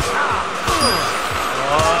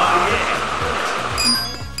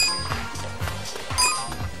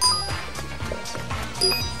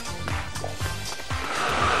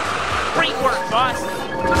 Great work, boss.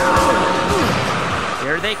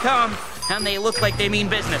 Here they come, and they look like they mean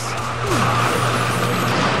business.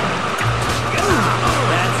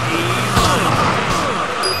 That's easy.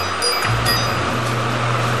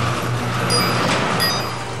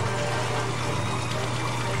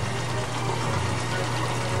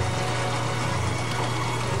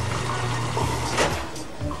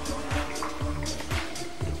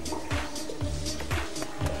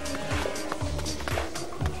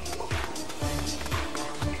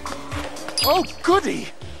 Oh, goody!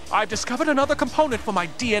 I've discovered another component for my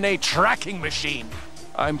DNA tracking machine.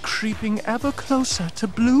 I'm creeping ever closer to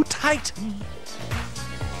Blue Titan.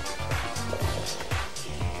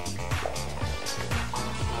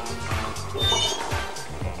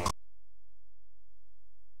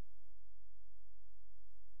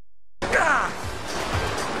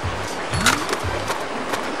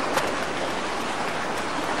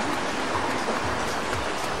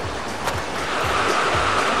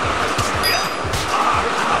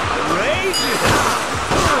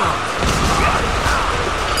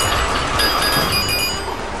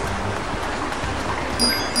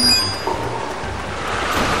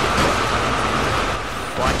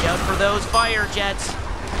 Watch out for those fire jets.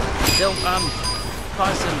 They'll,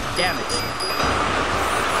 cause some damage.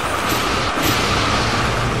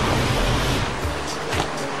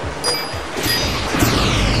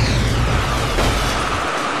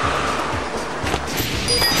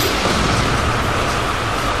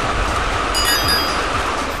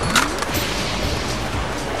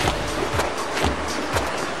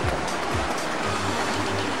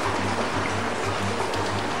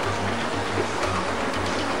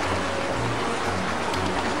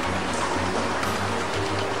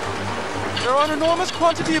 There are an enormous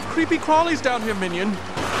quantity of creepy crawlies down here, Minion.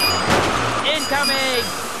 Incoming!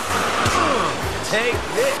 Take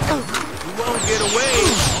this. You won't get away.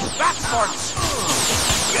 Back smarts!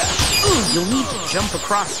 You'll need to jump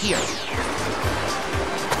across here.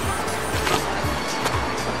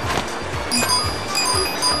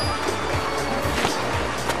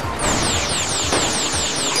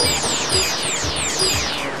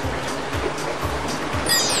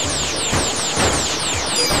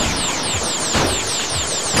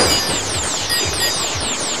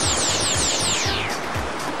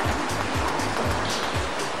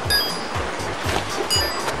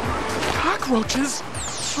 Cockroaches?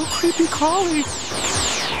 So creepy crawly.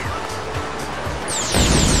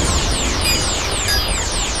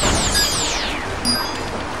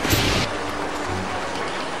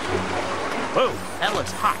 Whoa, that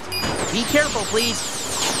looks hot. Be careful, please.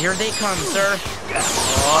 Here they come, sir.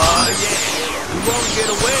 Oh, yeah. You won't get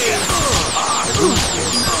away.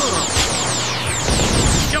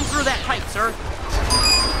 Jump through that pipe, sir.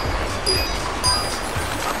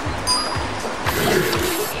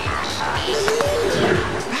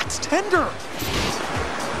 That's tender.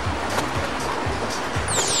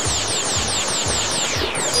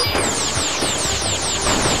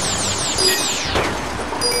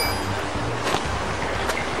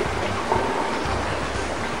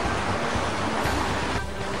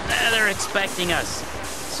 They're expecting us.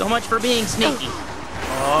 So much for being sneaky.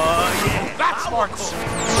 Oh, yeah. That's smarts.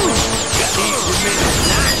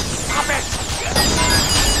 Stop it.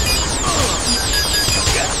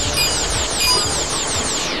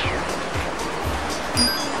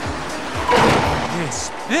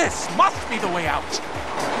 This must be the way out.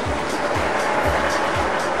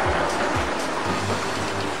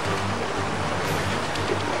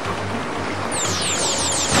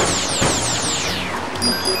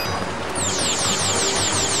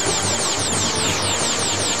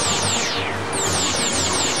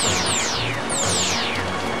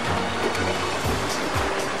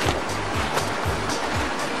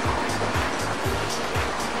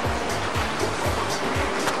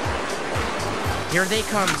 Here they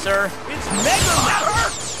come, sir. It's MEGAMIND!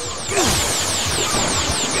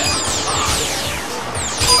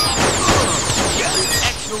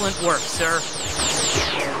 Excellent work, sir.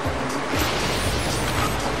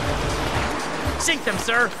 Sink them,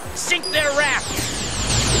 sir. Sink their raft.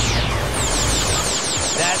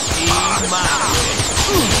 That's mine.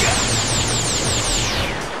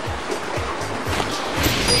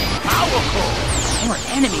 Powerful. More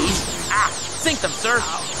enemies. Ah, sink them, sir.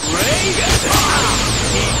 Great!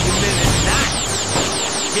 Keep your minute nice.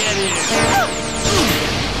 Get in.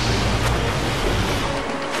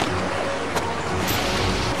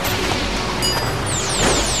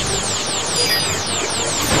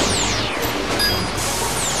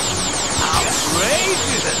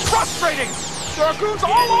 Outrageous! Frustrating! There are goons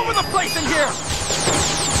all over the place in here!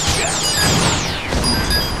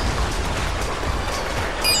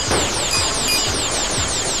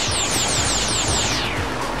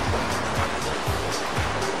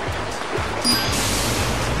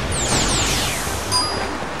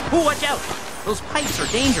 Oh, watch out! Those pipes are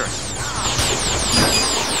dangerous.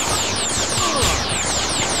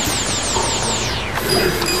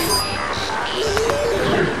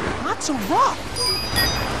 Not so rough!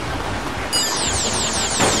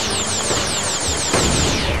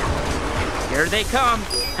 Here they come,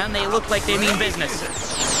 and they look like they mean business.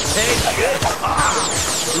 Take it.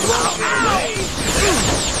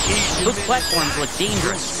 Those platforms look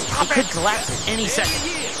dangerous. They could collapse at any second.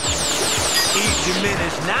 Eat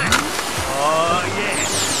diminished not. Oh, yeah.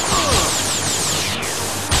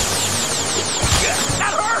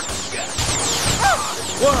 That hurts!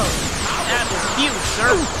 Whoa! That was huge,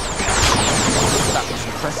 sir. That was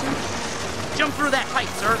impressive. Jump through that pipe,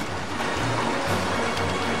 sir.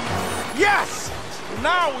 Yes!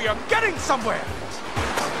 Now we are getting somewhere!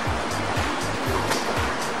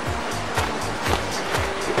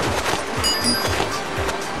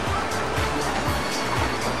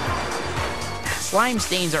 Slime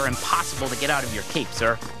stains are impossible to get out of your cape,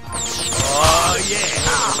 sir. Oh, yeah.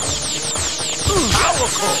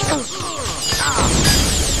 Powerful!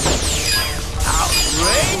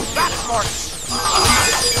 Outrage! That's smart!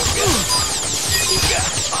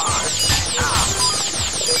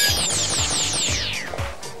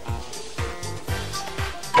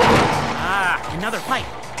 Ah, another pipe.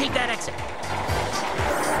 Take that exit.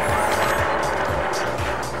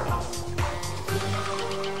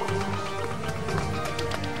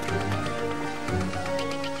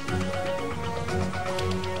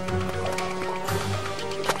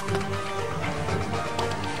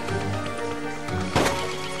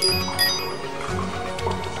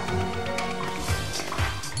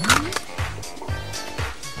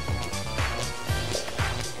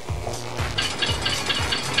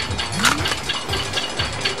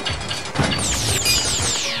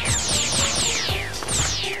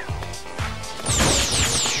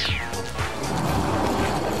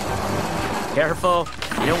 Careful.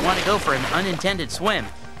 You don't want to go for an unintended swim.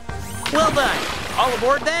 Well done. All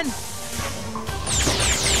aboard, then?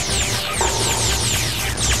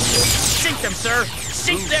 Sink them, sir.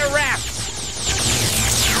 Sink their rafts.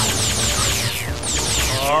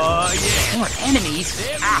 Oh, yeah. More enemies?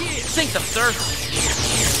 Sink them, sir.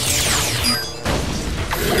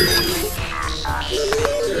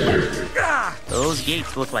 Those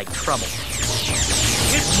gates look like trouble.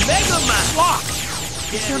 It's MEGAMIND. Lock!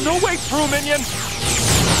 Is there no way through, Minion?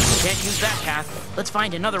 Can't use that path. Let's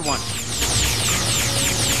find another one.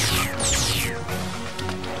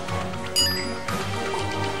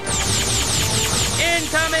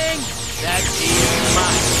 Incoming! That's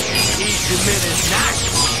mine. Eat diminished not.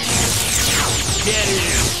 Get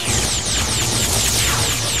in.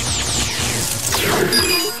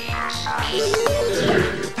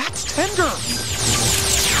 That's tender!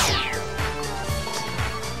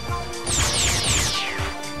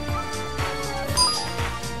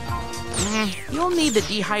 You'll need the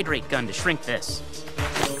dehydrate gun to shrink this.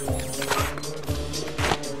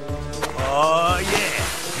 Oh, yeah.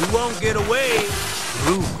 You won't get away.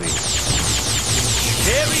 Through me.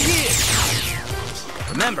 There he is.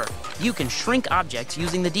 Remember, you can shrink objects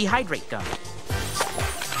using the dehydrate gun.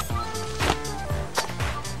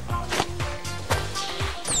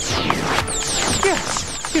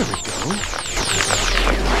 Yes, here we go.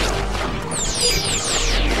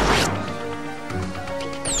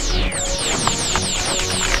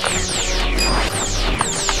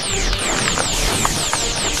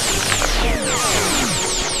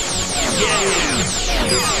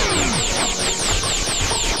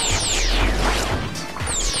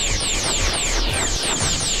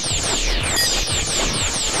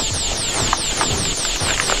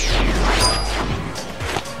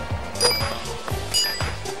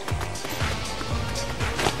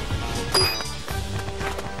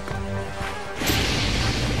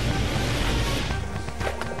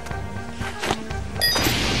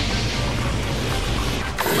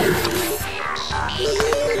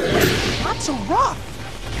 Not so rough!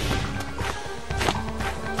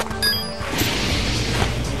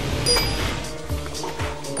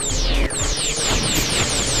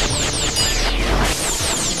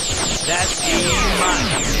 That's mine.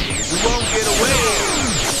 You won't get away.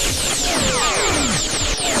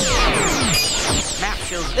 Map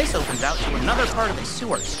shows this opens out to another part of the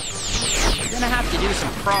sewers. You're gonna have to do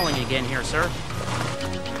some crawling again here, sir.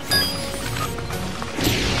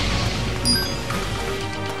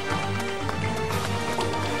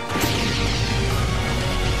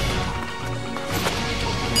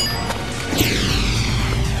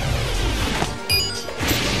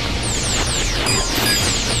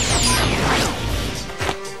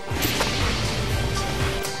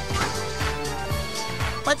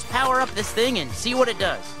 Let's power up this thing and see what it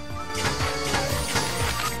does.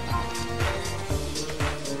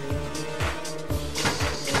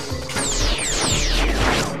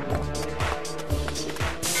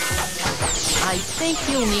 I think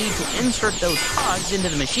you'll need to insert those cogs into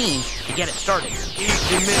the machine to get it started.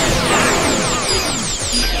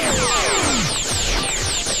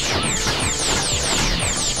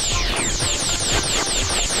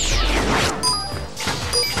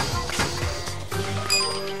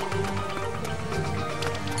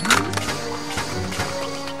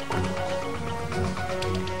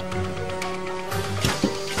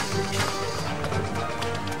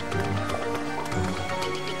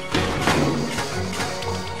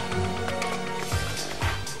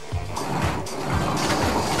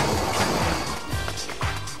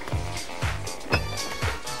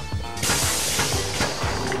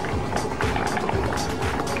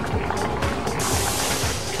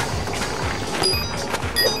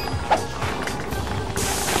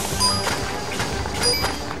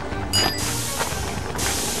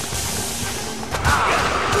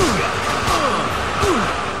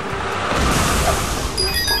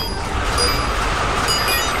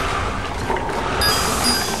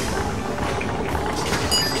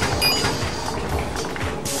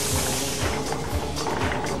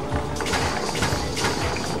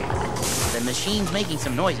 making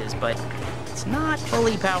some noises, but it's not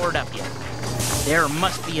fully powered up yet. There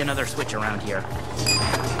must be another switch around here.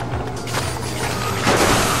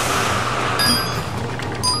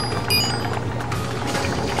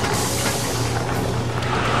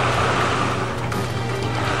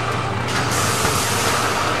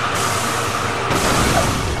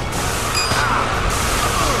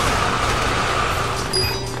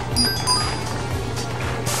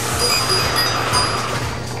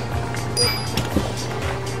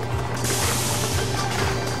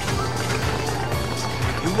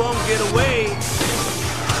 Get away!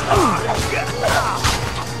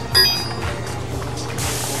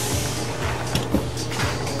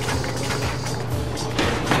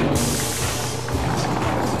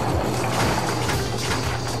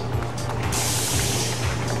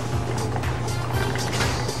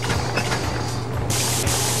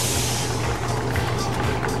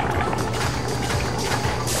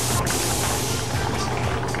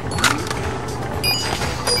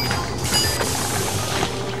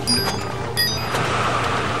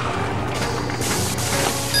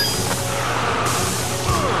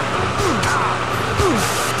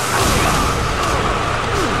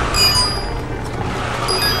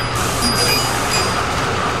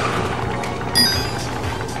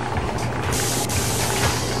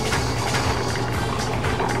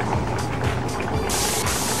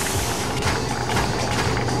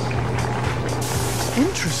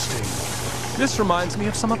 Interesting. This reminds me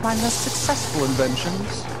of some of my less successful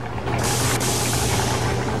inventions.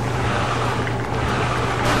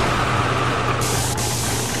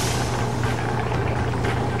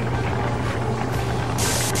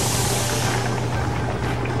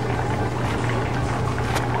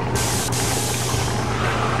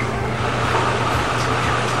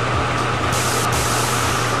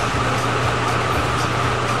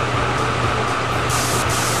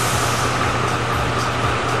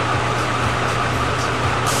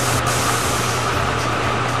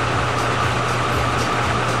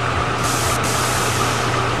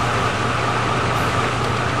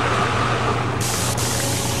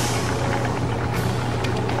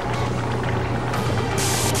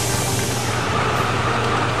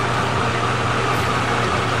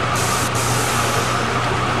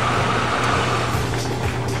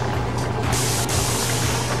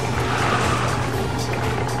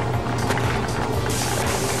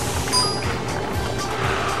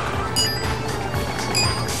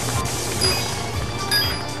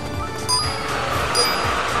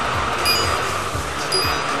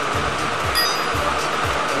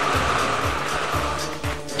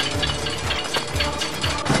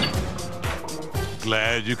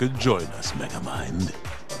 Glad you could join us, Megamind.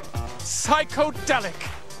 Psychedelic!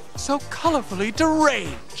 So colorfully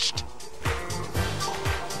deranged!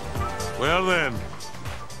 Well then,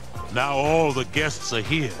 now all the guests are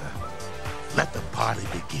here. Let the party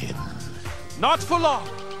begin. Not for long,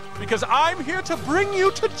 because I'm here to bring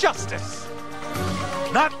you to justice!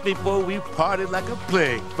 Not before we party like a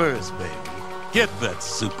plague first, baby. Get that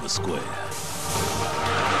super square.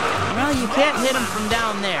 Well, you can't hit him from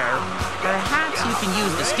down there. Perhaps you can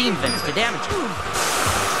use the steam vents to damage him.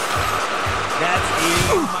 That's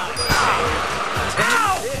easy.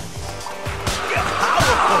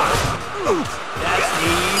 Powerful. That's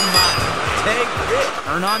easy. Take this.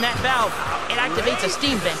 Turn on that valve. It activates a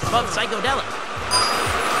steam vent above Psychedelic.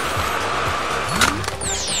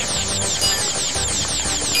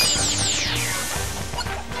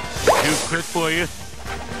 Too quick for you?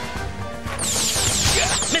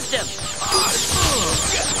 Missed him.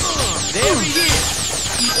 There he is.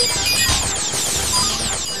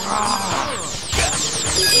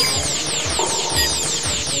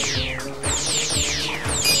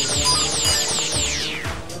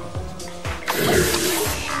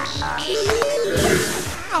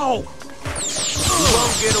 Ow! You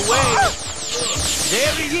won't get away.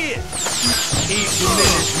 There he is. He's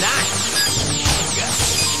diminished nice.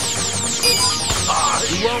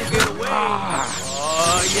 You won't get away.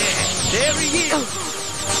 Oh, yeah. There he is.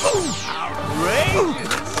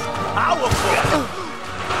 Outrageous. Powerful.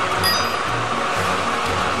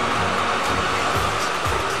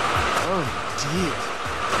 Oh, dear.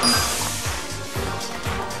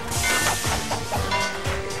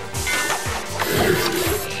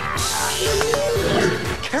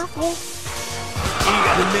 Careful. He's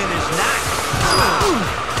diminished nice.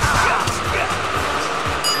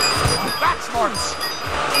 That's smarts.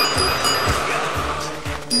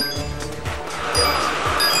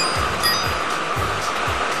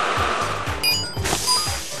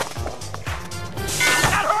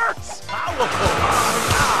 That hurts.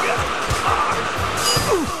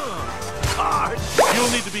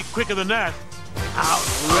 You'll need to be quicker than that.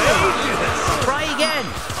 Outrageous! Try again.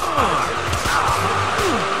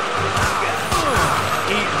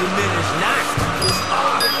 Eat diminished not.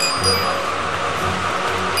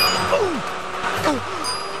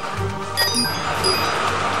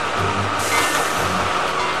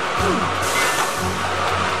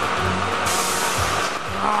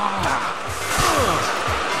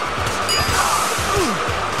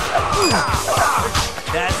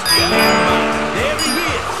 That's the there he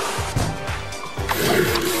is.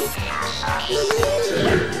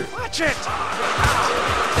 Watch it!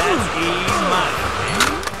 That's E minor.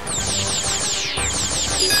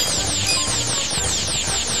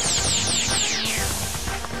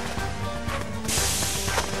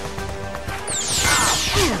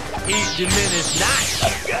 E diminished not.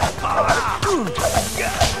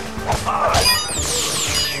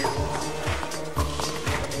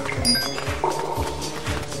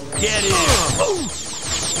 Get in.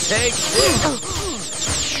 Take this.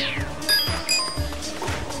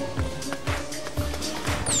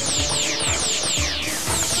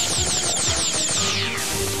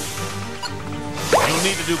 You'll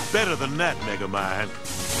need to do better than that, Megamind.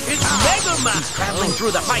 It's MEGAMIND. He's traveling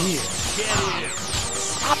through the pipe. Get in.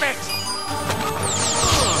 Stop it!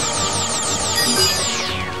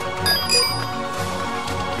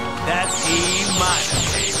 That's E minor,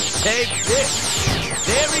 baby. Take this.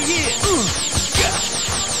 There he is.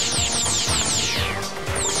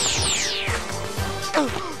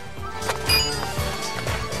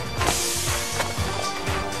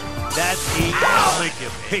 That's E. I'll make you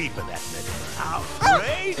pay for that, Megamind.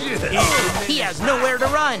 Outrageous. He has nowhere to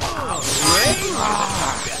run. Outrageous.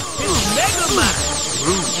 It's MEGAMIND.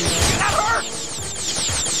 That hurts!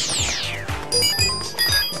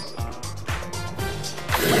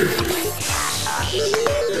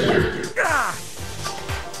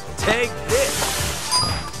 Take this.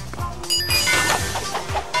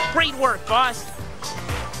 Great work, boss.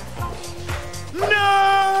 No!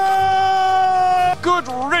 Good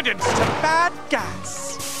riddance to bad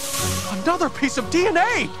gas. Another piece of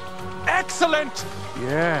DNA. Excellent.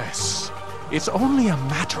 Yes. It's only a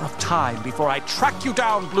matter of time before I track you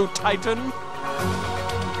down, Blue Titan.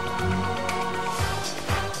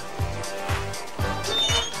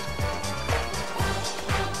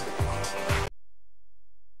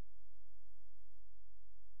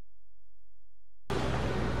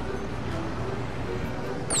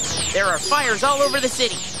 There are fires all over the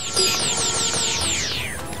city.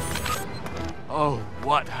 Oh,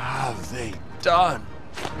 what have they done?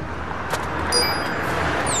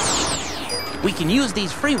 We can use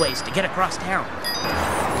these freeways to get across town.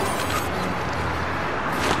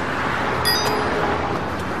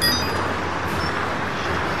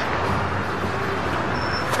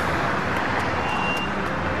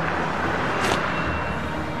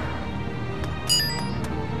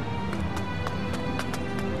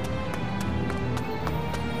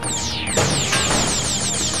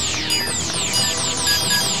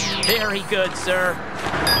 Very good, sir.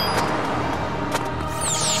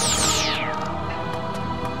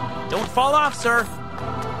 Don't fall off, sir.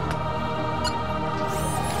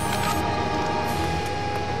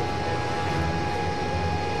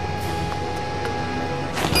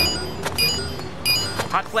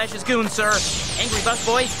 Hot Flash's goons, sir. Angry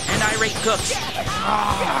busboys and irate cooks.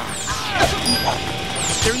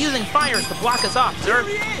 They're using fires to block us off, sir.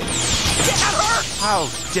 How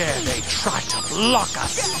dare they try to block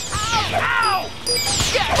us? Ow!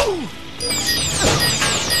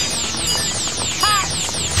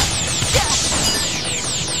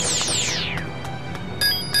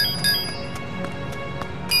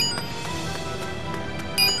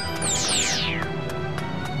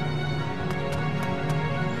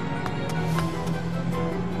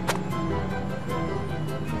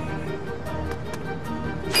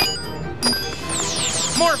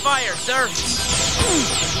 More fire, sir.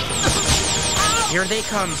 Here they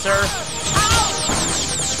come, sir.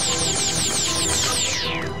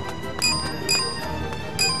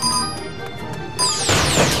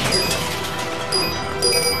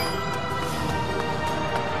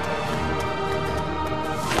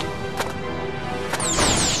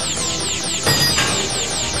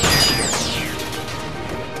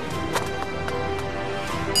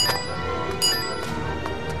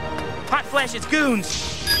 Hot Flash's goons.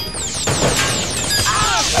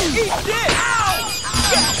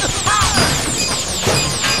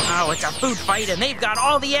 Oh, it's a food fight and they've got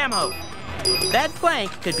all the ammo. That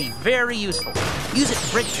plank could be very useful. Use it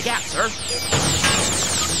to bridge the gap, sir.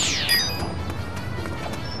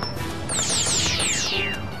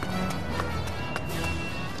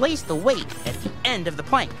 Place the weight at the end of the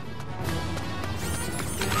plank.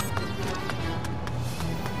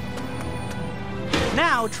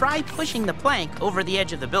 Now try pushing the plank over the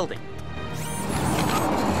edge of the building.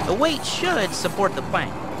 The weight should support the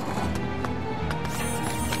plank.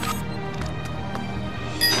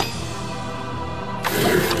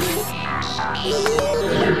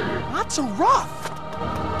 Not so rough.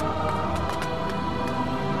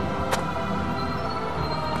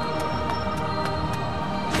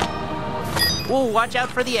 Whoa, watch out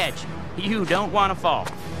for the edge. You don't want to fall.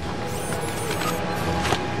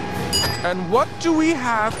 And what do we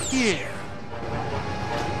have here?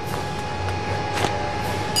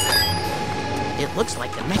 It looks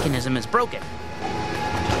like the mechanism is broken.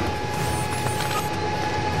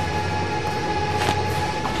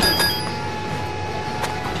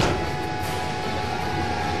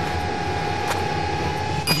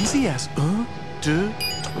 Easy as 1, 2,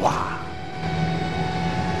 3.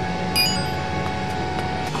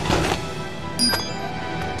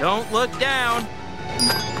 Don't look down.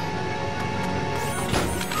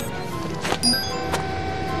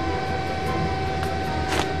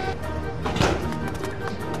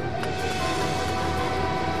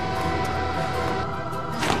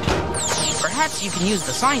 Perhaps you can use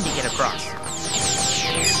the sign to get across.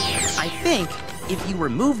 I think if you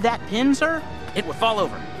remove that pin, sir, it would fall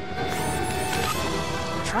over.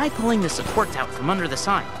 Try pulling the supports out from under the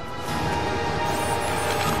sign.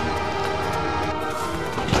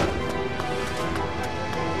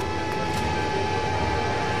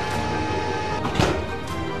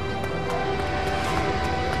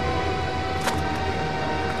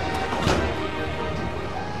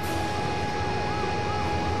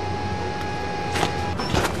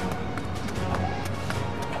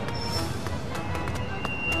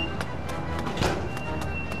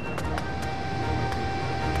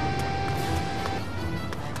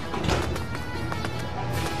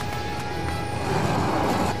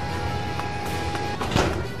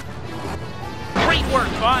 Work,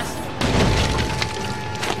 boss.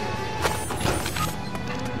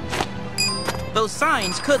 Those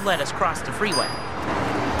signs could let us cross the freeway.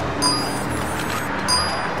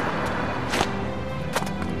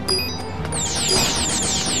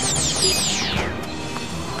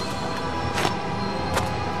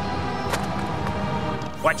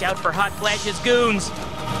 Watch out for Hot Flash's goons.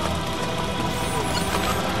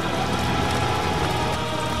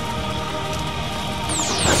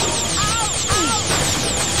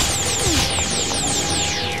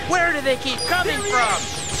 Where do they keep coming from?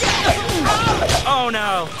 Oh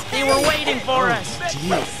no, they were waiting for us.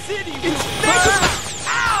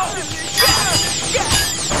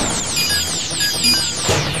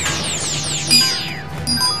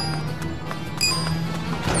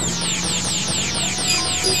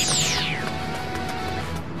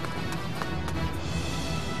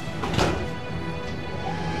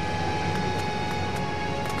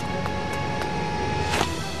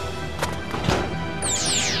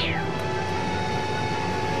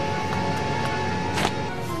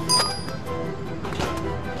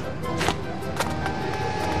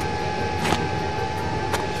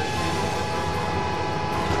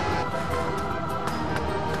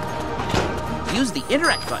 Use the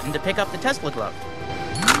interact button to pick up the Tesla glove.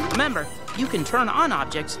 Remember, you can turn on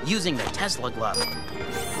objects using the Tesla glove.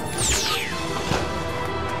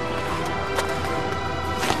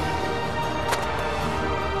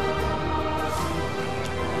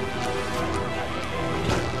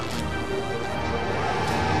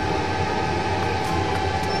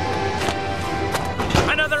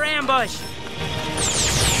 Another ambush!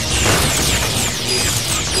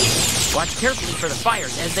 Watch carefully for the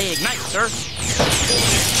fires as they ignite, sir.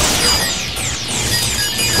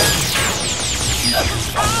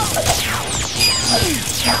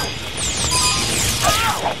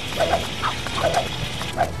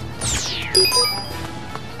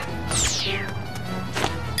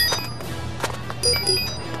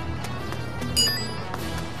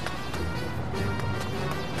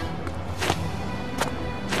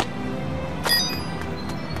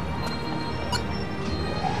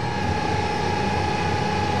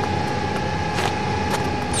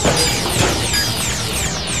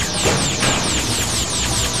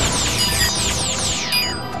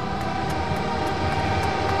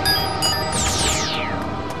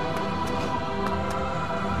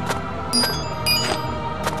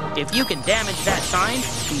 If you can damage that sign,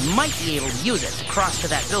 we might be able to use it to cross to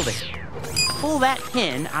that building. Pull that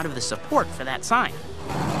pin out of the support for that sign.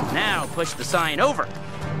 Now push the sign over.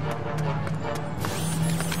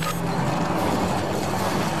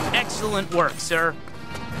 Excellent work, sir.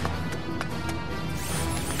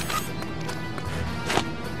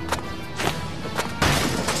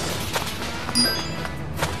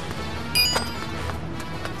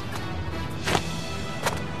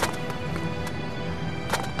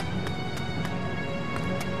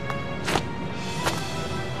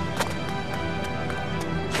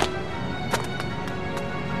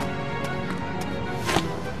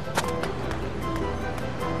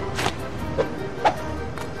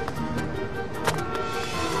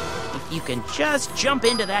 you can just jump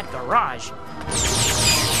into that garage.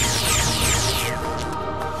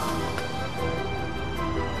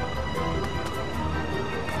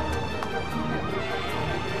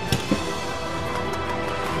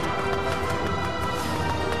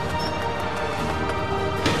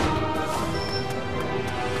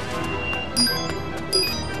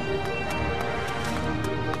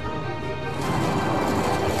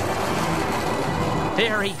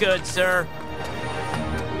 Very good, sir.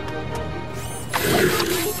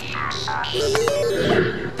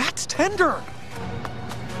 That's tender!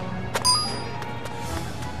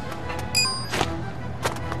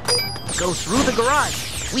 Go through the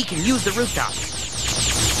garage. We can use the rooftop.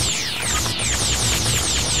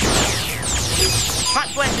 Hot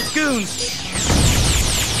flashes, goons!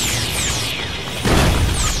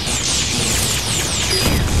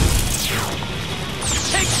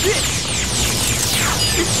 Take this!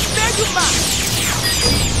 It's MEGAMIND!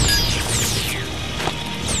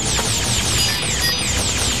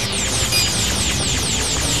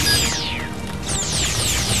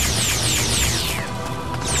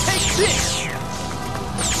 Take this!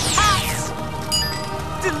 Hot!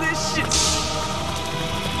 Delicious!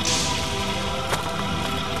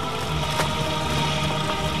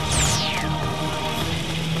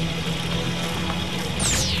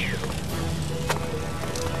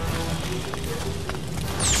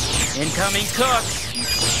 Incoming cooks!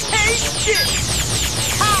 Taste it!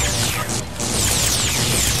 Hot!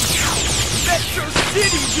 Metro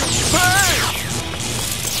City, you burn!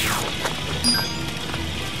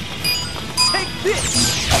 Take this!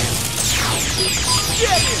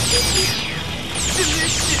 Get it!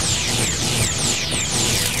 Delicious!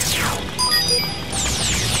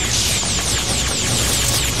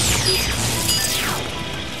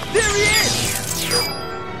 There he is!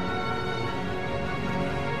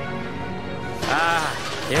 Ah,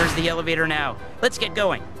 there's the elevator now. Let's get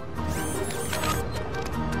going.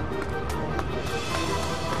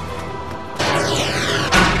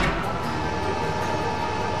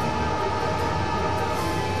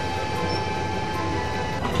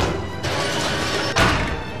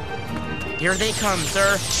 Here they come,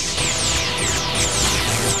 sir.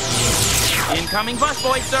 Incoming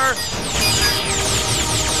busboy, sir.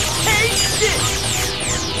 Taste it!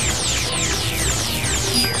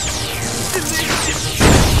 Delicious!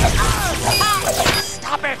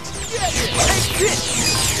 Stop it! Get it! Take this!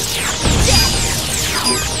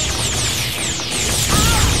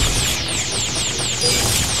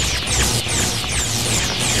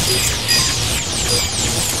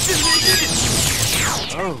 Delicious!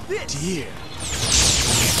 Oh dear!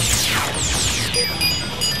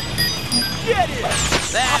 Get it!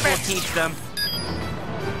 That will teach them.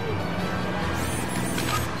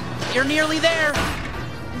 You're nearly there.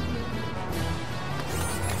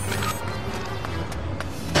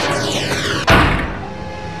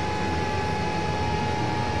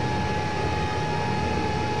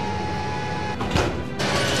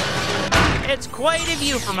 It's quite a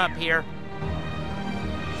view from up here.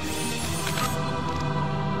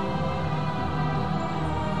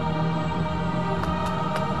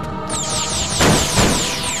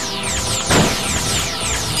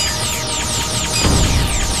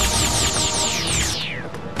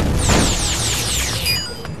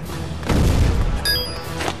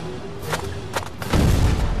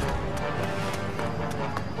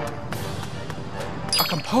 A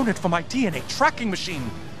component for my DNA tracking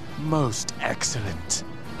machine. Most excellent.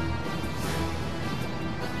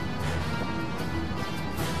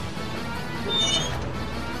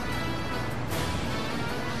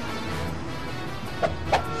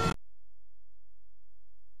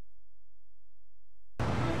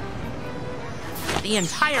 The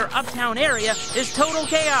entire uptown area is total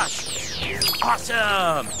chaos.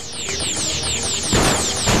 Awesome!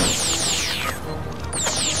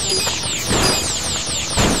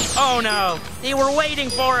 Oh no, they were waiting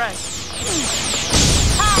for us.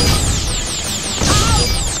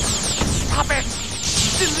 Stop it!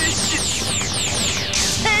 Delicious!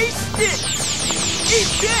 Taste it!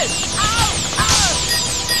 Eat this! Ow! Ow!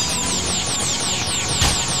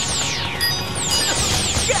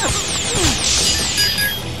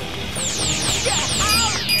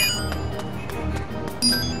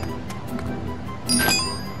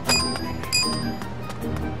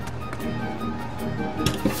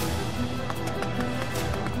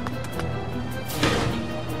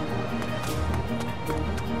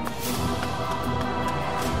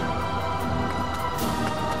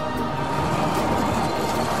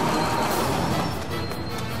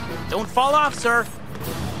 Don't fall off, sir.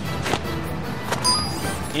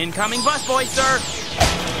 Incoming busboy, sir.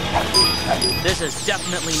 This is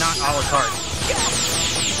definitely not a la carte.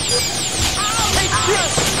 Take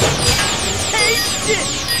this! Take this!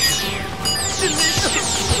 Delicious!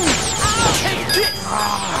 Take this!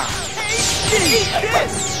 Take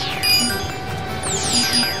this!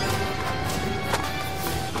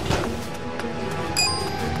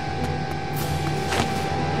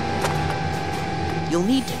 You'll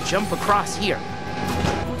need to jump across here.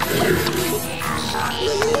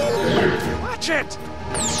 Watch it!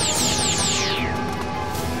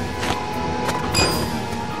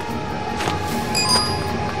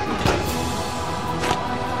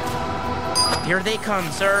 Here they come,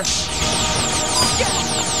 sir.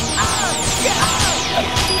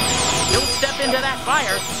 Don't step into that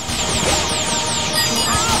fire.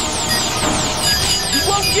 You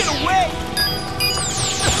won't get away!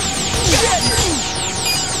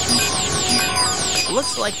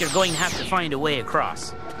 Looks like you're going to have to find a way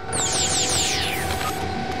across.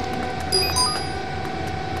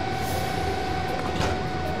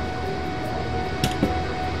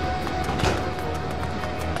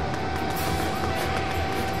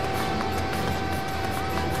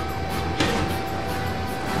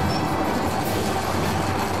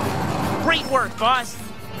 Great work, boss.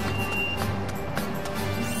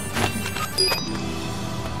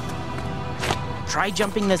 Try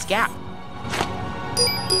jumping this gap.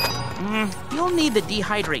 You'll need the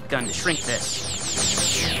dehydrate gun to shrink this.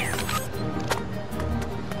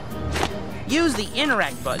 Use the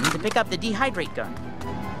interact button to pick up the dehydrate gun.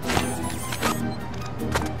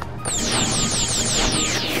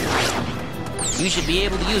 You should be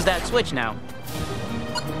able to use that switch now.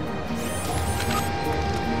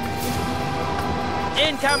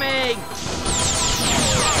 Incoming!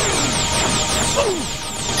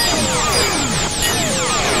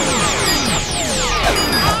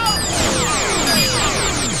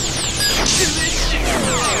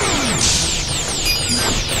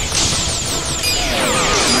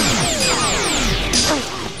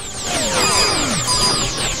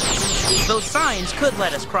 Those signs could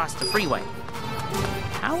let us cross the freeway.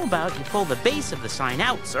 How about you pull the base of the sign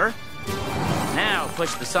out, sir? Now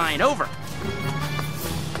push the sign over.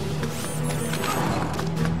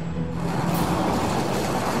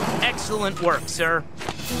 Excellent work, sir.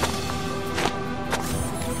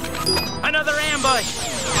 Another ambush!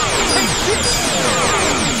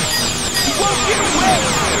 You won't get away!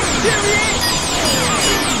 There he is!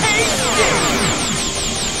 Taste it!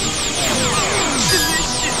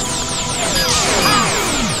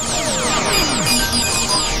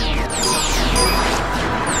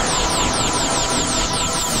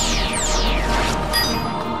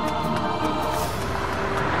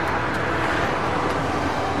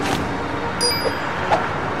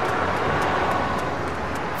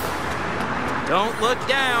 Don't look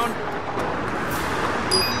down.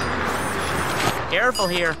 Careful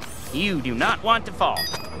here. You do not want to fall.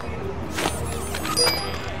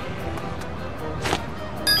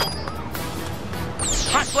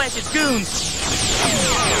 Hot Flash's goons!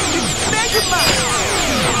 MEGAMIND!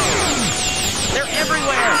 They're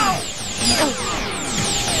everywhere!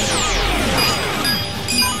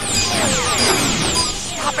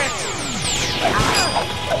 Stop it!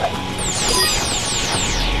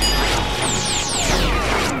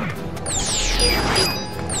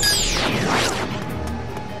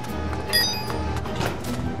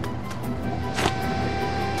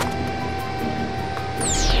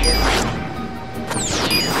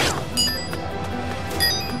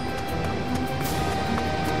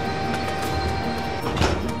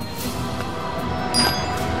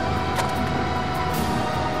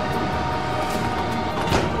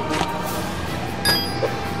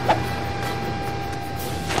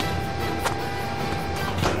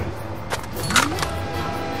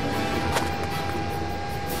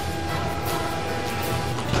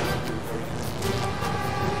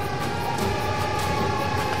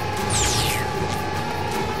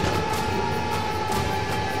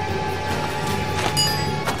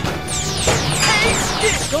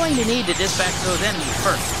 Going to need to dispatch those enemies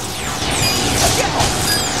first.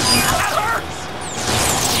 That hurts!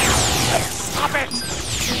 Stop it!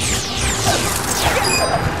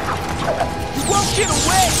 You won't get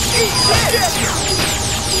away! Eat this!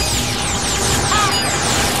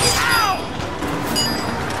 Ow!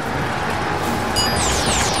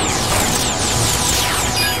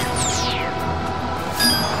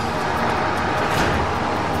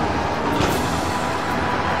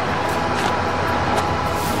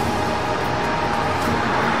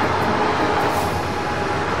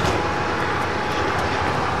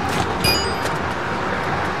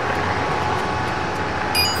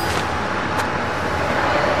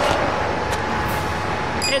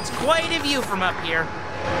 It's quite a view from up here.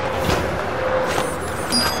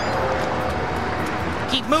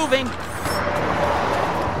 Keep moving.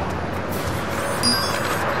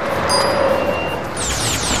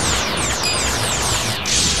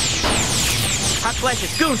 Hot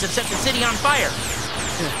Flash's goons have set the city on fire.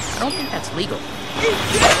 I don't think that's legal.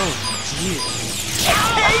 Oh, jeez.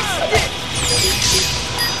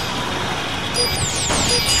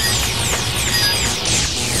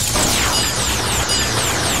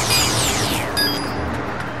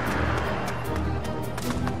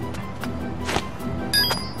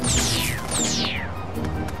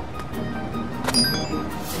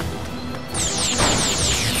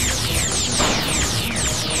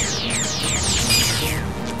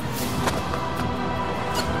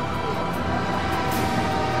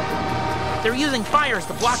 They're using fires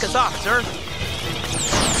to block us off, sir.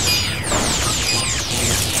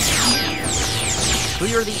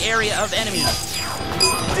 Clear the area of enemies.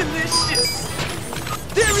 Delicious!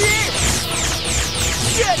 There he is!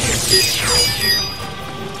 Get it!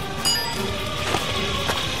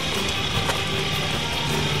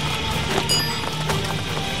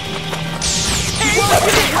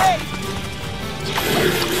 Hey,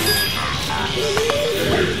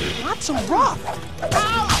 Lots of rock.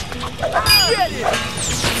 get it!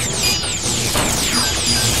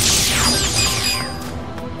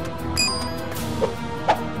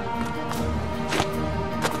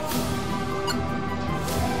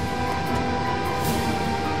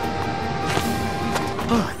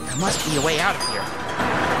 There must be a way out of here.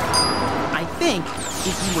 I think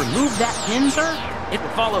if you remove that pin, sir, it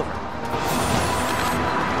would fall over.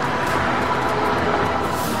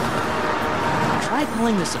 Try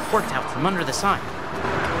pulling the supports out from under the sign.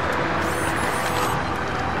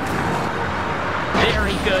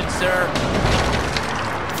 Very good, sir.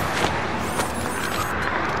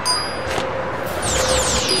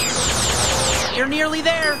 You're nearly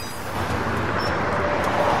there.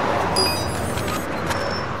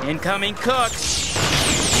 Incoming cooks.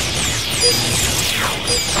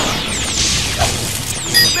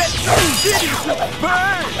 Metro City will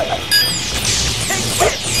burn! Take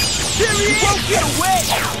this! There he is! Won't get away!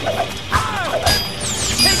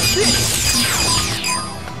 Take this!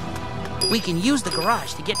 We can use the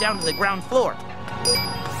garage to get down to the ground floor.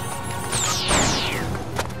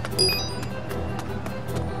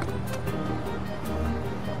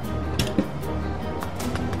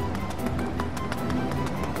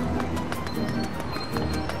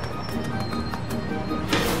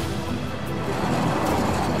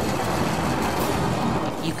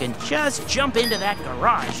 You can just jump into that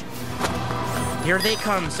garage. Here they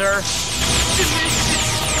come, sir.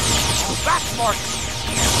 Back, Mark!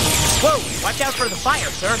 Whoa, watch out for the fire,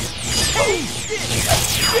 sir. Hey, shit!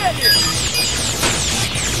 Get it!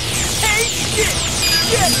 Hey, shit!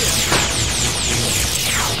 Get it!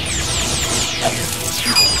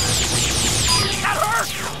 That hurt!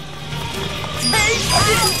 Hey,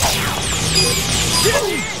 shit! Get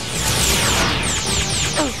it!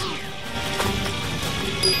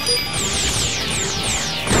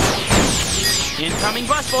 Incoming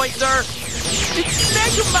bus boy, sir. It's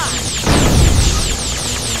MEGAMIND!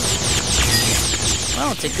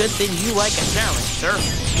 Well, it's a good thing you like a challenge, sir.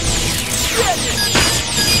 Get it!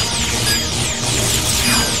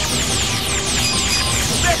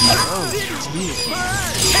 Oh, dear.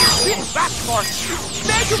 Hey, shit! Back, Mark!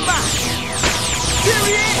 MEGAMIND! There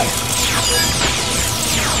he is!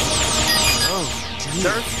 Oh, dear.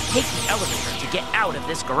 Sir, take the elevator to get out of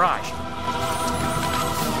this garage.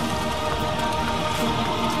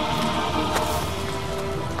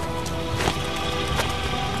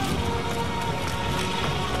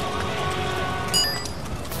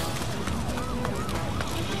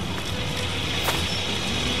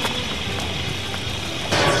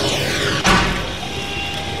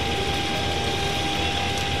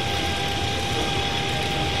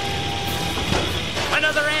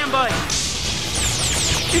 Another ambush!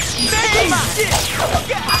 It's MEGAMIND!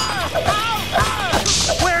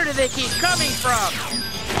 Where do they keep coming from?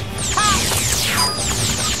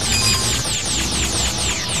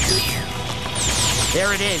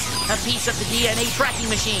 There it is, a piece of the DNA tracking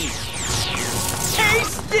machine.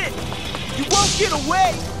 Taste it! You won't get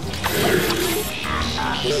away!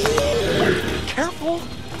 Careful.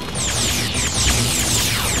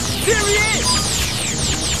 There he is!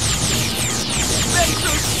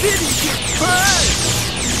 Metro City gets burned!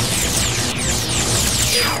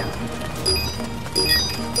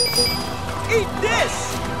 Eat this!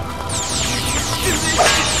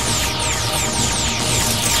 Delicious!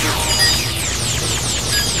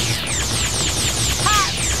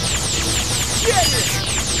 Hot! Get it!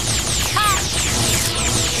 Hot!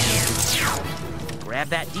 Grab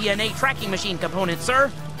that DNA tracking machine component,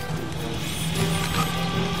 sir.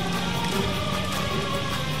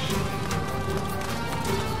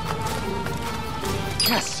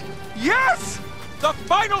 Yes! Yes! The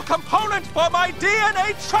final component for my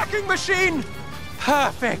DNA tracking machine!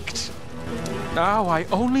 Perfect! Now I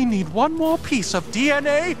only need one more piece of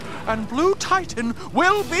DNA, and Blue Titan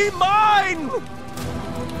will be mine!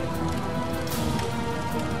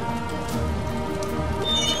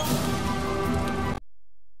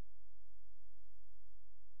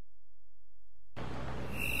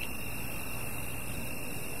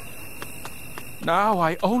 Now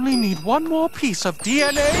I only need one more piece of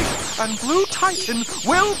DNA, and Blue Titan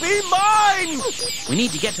will be mine! We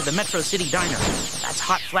need to get to the Metro City Diner. That's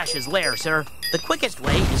Hot Flash's lair, sir. The quickest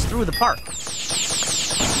way is through the park.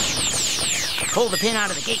 Pull the pin out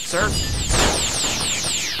of the gate, sir.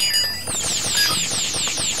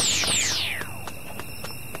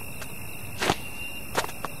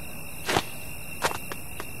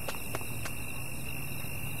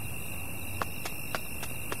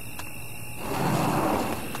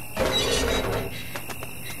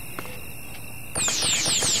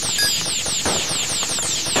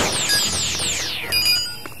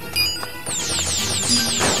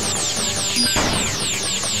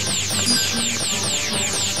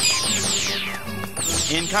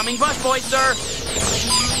 Incoming bus boy, sir.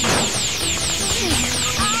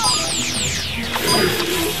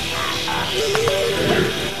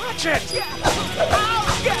 Watch it!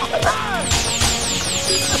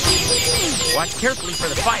 Watch carefully for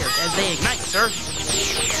the fires as they ignite, sir.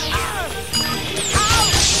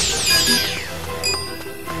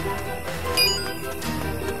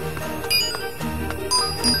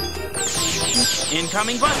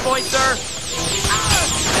 Incoming bus boy, sir.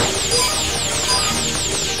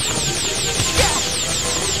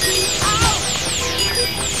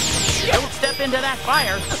 Don't step into that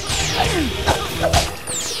fire.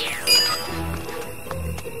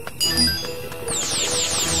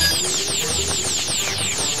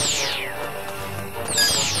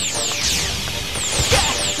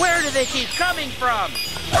 Where do they keep coming from?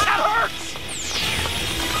 That hurts!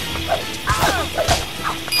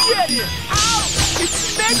 Get it!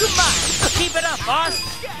 It's MEGAMIND! Keep it up, boss.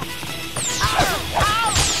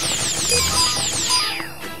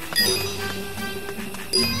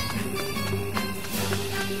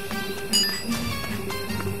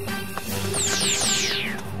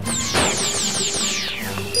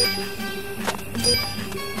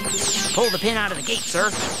 Pull the pin out of the gate,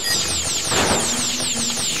 sir.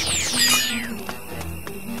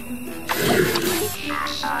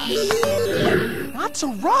 Not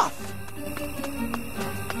so rough!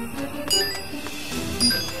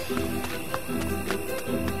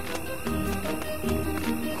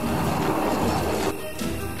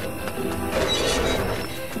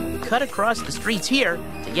 Cut across the streets here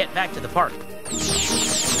to get back to the park.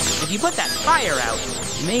 If you put that fire out,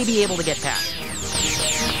 you may be able to get past.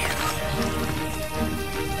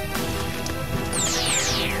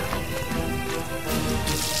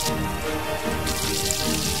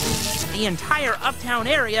 The entire uptown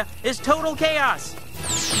area is total chaos.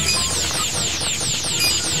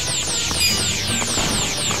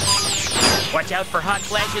 Watch out for Hot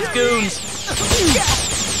Flash's goons.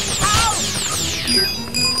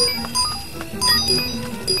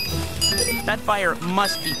 That fire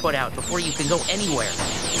must be put out before you can go anywhere.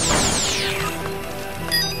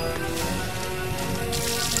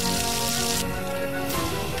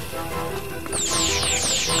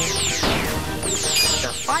 The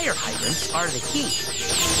fire hydrants are the key.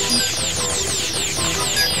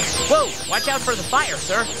 Whoa! Watch out for the fire,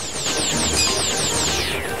 sir.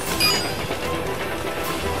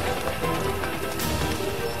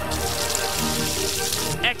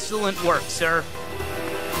 Excellent work, sir.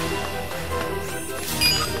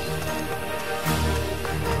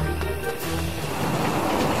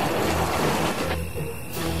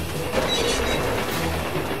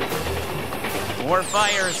 More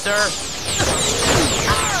fire, sir.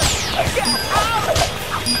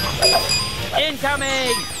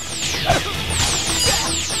 Incoming!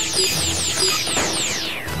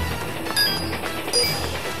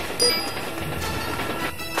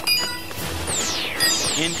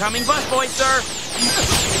 Incoming bus boy, sir.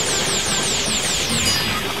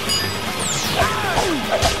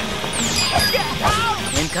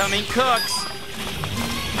 Incoming cooks.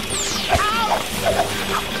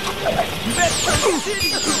 Metro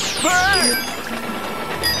City! Burn!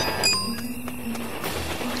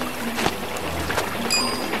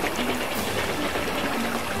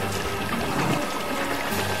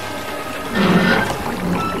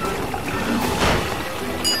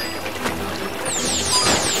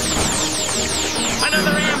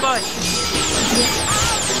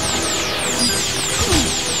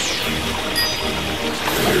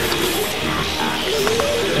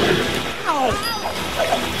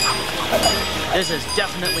 This is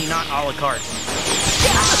definitely not a la carte.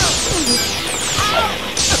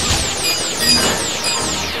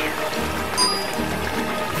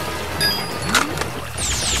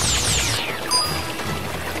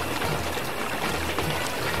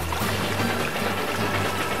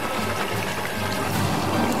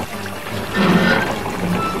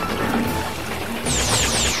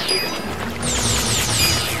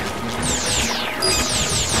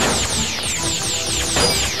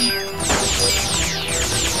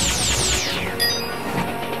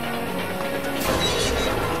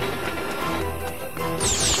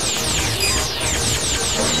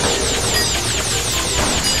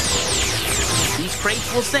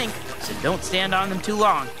 Crates will sink, so don't stand on them too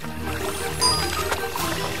long.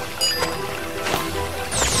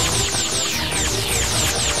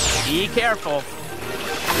 Be careful.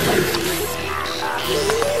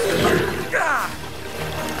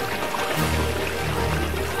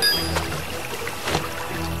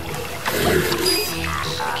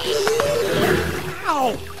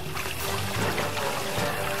 Ow!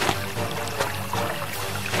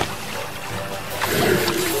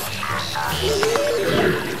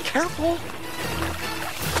 Careful!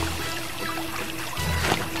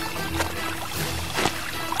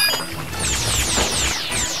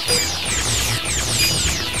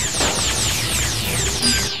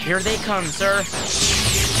 Here they come, sir.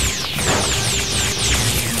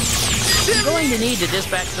 I'm going to need to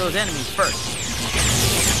dispatch those enemies first.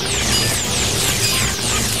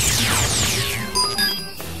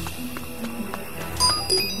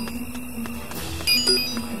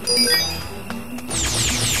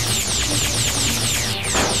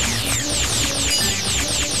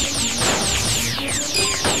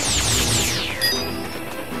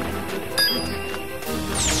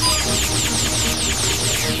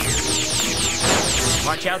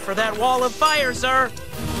 Watch out for that wall of fire, sir!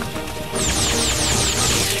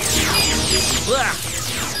 Blah!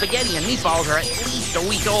 Spaghetti and meatballs are at least a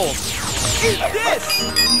week old. Eat this!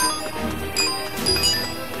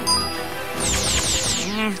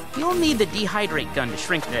 You'll need the dehydrate gun to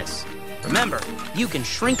shrink this. Remember, you can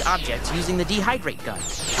shrink objects using the dehydrate gun.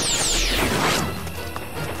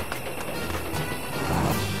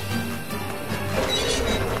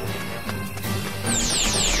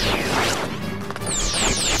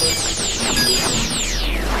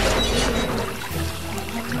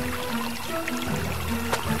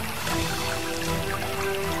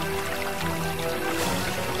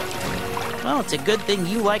 Well, it's a good thing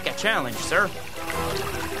you like a challenge, sir.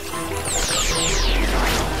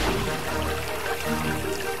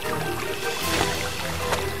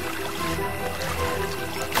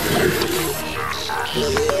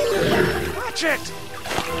 Watch it!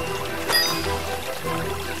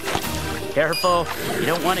 Careful, you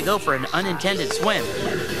don't want to go for an unintended swim.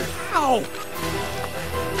 Ow!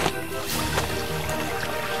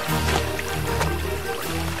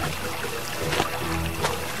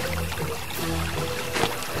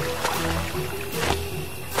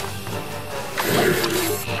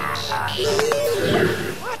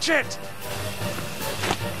 Watch it!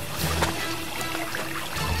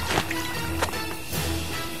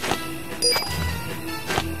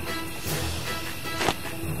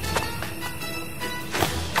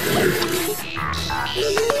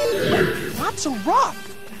 Not so rough!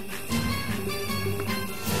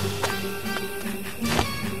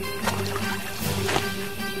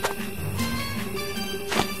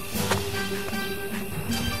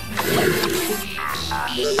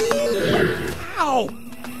 Ow!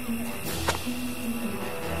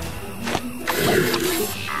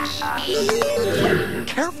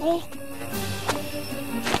 Careful!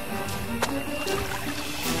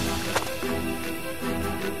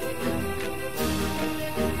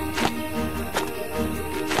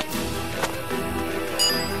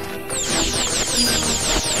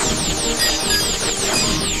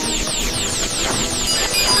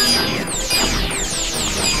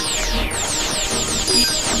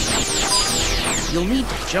 You'll need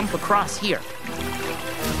to jump across here.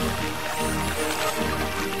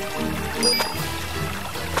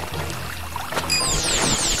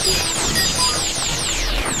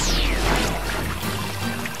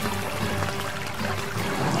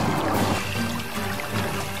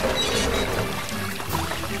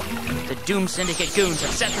 The Doom Syndicate goons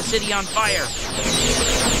have set the city on fire.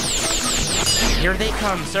 Here they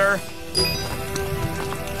come, sir.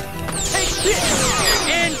 Take this!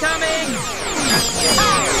 Incoming!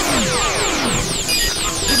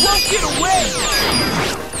 You won't get away!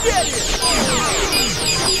 Get it!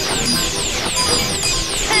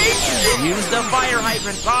 Take it! Use the fire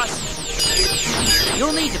hydrant, boss.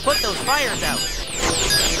 You'll need to put those fires out.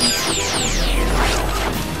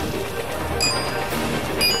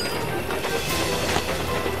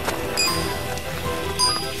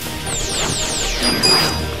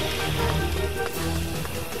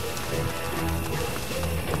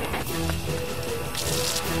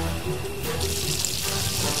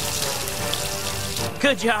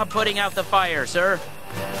 Good job putting out the fire, sir.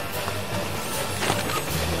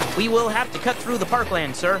 We will have to cut through the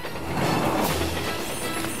parkland, sir.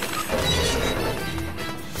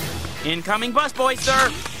 Incoming busboy,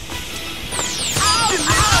 sir.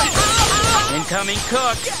 Incoming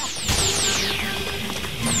cook.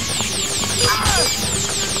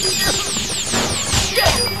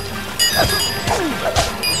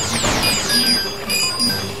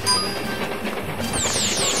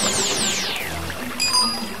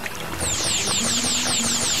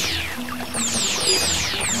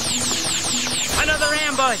 Another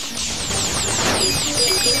ambush.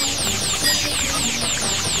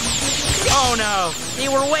 Oh no, they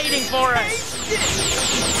were waiting for us.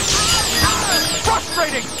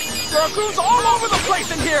 Frustrating! There are goons all over the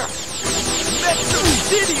place in here! Metro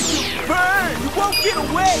City, you burn! You won't get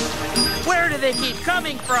away! Where do they keep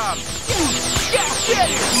coming from? Get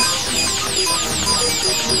it!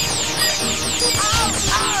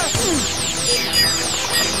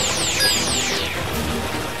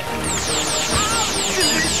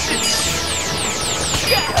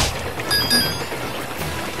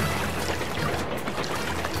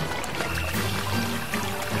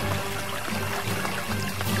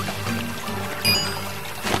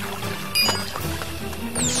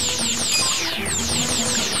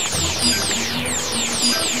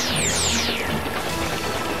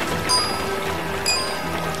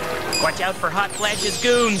 Watch out for Hot Flash's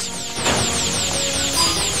goons.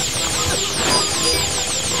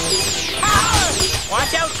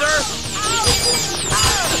 Watch out, sir.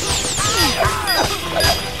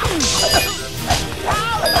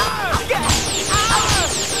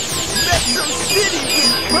 Metro City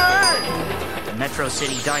is burned! The Metro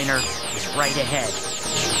City Diner is right ahead.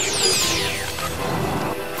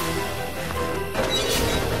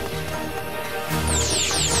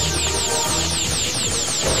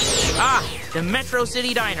 Ah, the Metro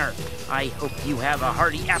City Diner. I hope you have a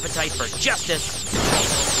hearty appetite for justice.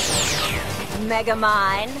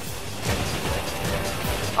 MEGAMIND.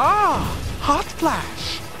 Ah, Hot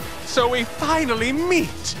Flash. So we finally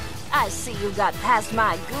meet. I see you got past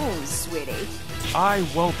my goons, sweetie. I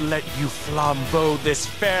won't let you flambeau this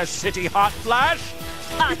fair city, Hot Flash.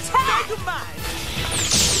 Attack!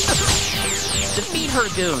 Defeat her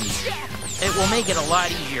goons. It will make it a lot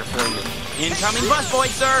easier for you. Incoming busboy,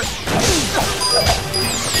 sir.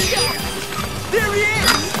 There he is!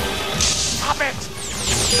 Stop it!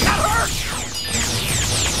 That hurts!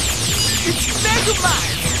 It's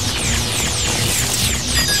MEGAMIND!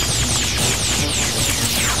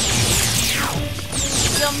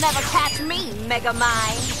 You'll never catch me,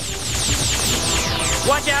 MEGAMIND.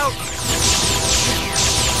 Watch out!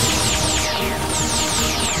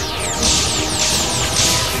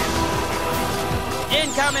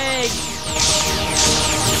 Incoming!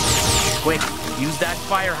 Quick, use that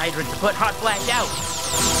fire hydrant to put Hot Flash out.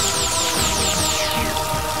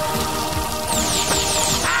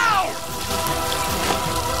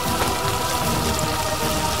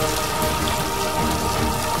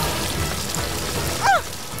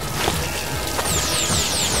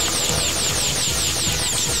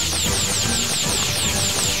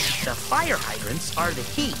 The fire hydrants are the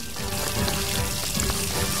key.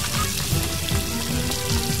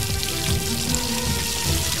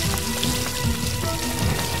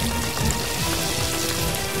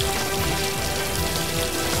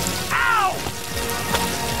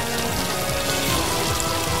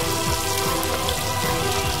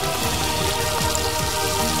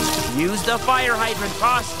 Use the fire hydrant,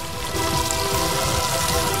 boss.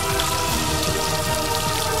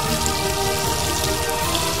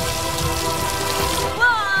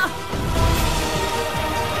 Ah!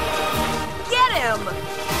 Get him!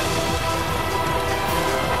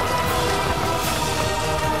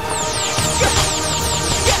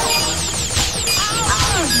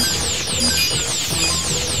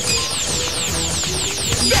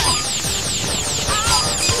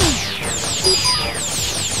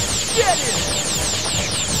 Get him!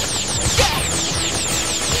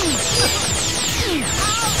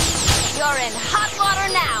 You're in hot water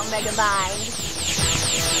now, MEGAMIND.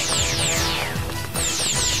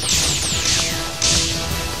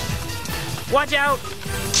 Watch out!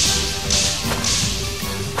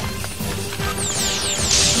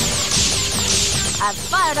 I've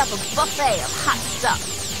fired up a buffet of hot stuff.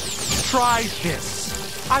 Try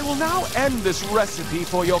this. I will now end this recipe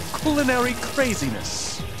for your culinary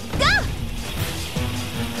craziness. Gah!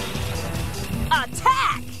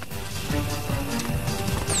 Attack!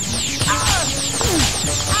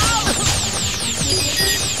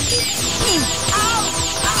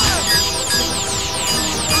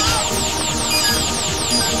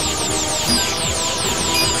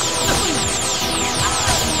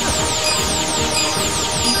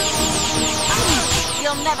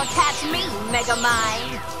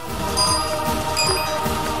 Megamind.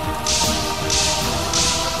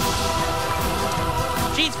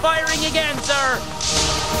 She's firing again, sir!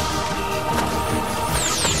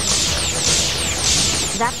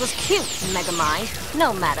 That was cute, Megamind.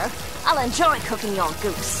 No matter. I'll enjoy cooking your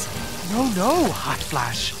goose. No, Hot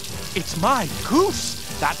Flash. It's my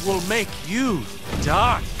goose that will make you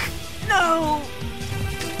dark. No!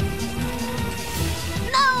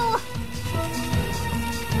 No!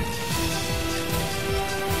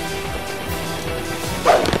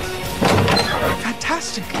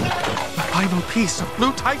 Fantastic! The final piece of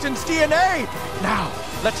Blue Titan's DNA! Now,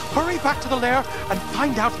 let's hurry back to the lair and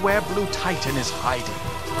find out where Blue Titan is hiding.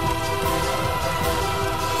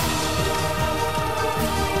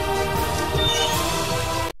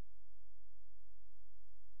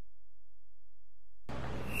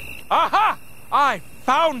 Aha! I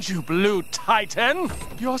found you, Blue Titan!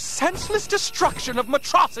 Your senseless destruction of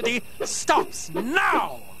Metrocity stops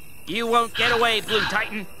now! You won't get away, Blue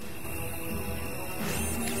Titan.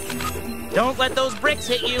 Don't let those bricks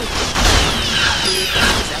hit you. Is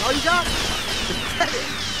that all you got?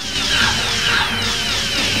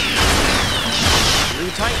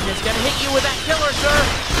 Blue Titan is gonna hit you with that killer, sir.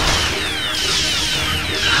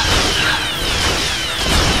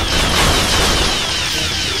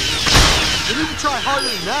 You need to try harder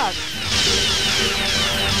than that.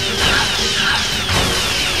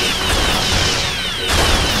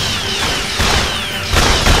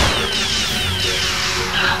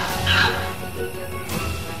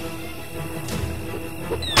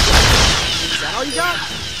 Is that all you got?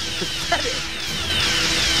 Pathetic.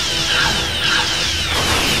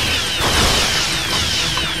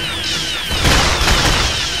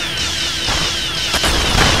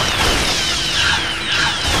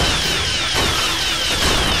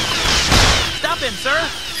 Stop him, sir.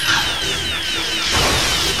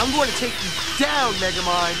 I'm going to take you down,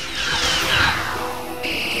 Megamind.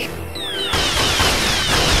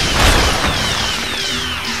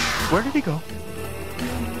 Where did he go?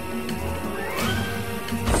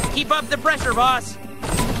 Keep up the pressure, boss.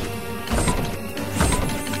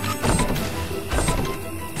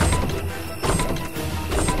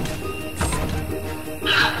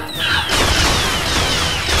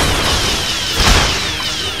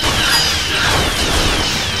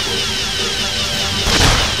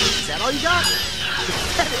 Is that all you got?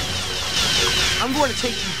 Pathetic. I'm going to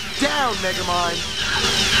take you down, Megamind.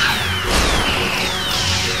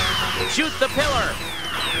 Shoot the pillar.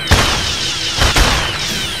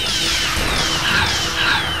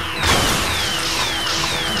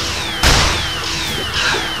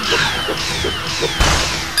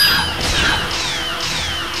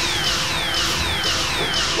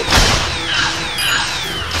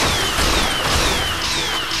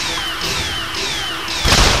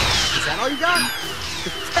 Is that all you got?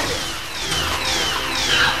 Pathetic.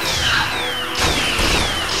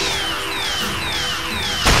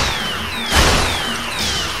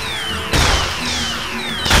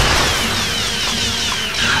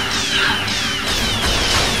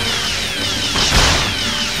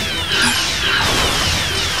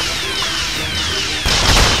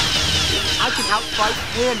 I can outfight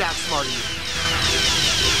and outsmart you.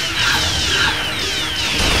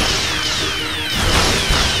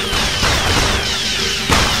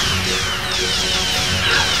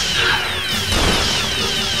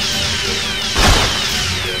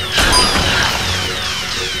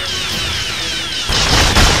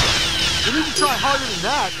 You need to try harder than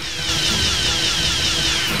that.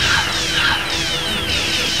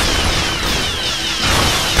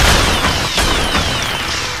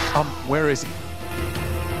 Where is he?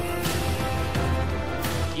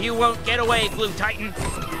 You won't get away, Blue Titan.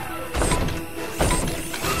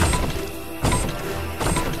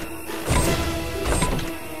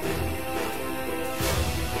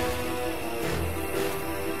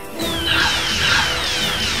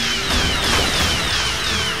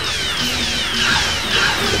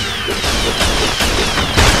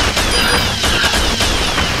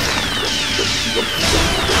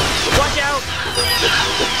 Watch out!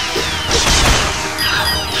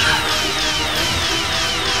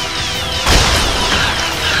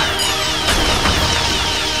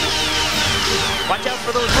 Watch out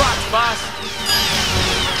for those rocks, boss.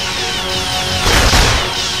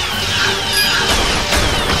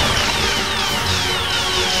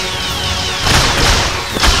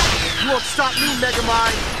 You won't stop me,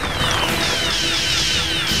 Megamind.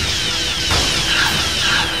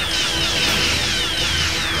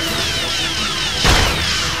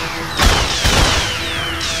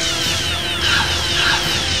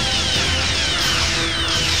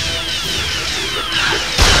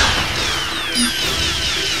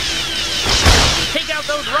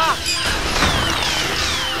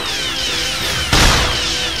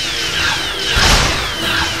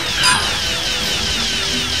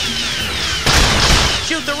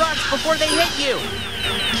 before they hit you!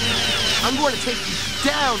 I'm going to take you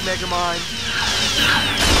down, Megamind.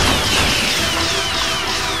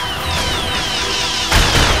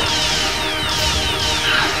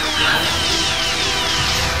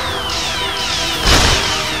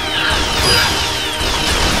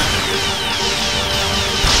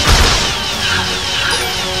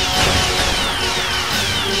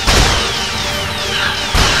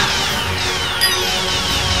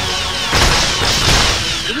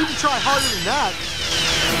 You need to try harder than that.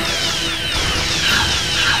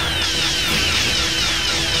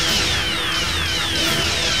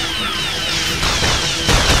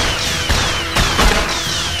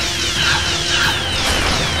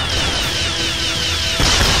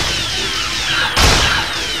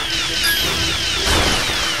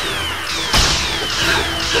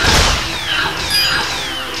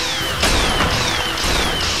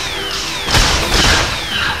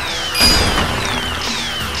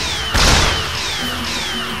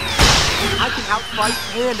 I can outfight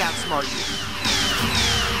and outsmart you.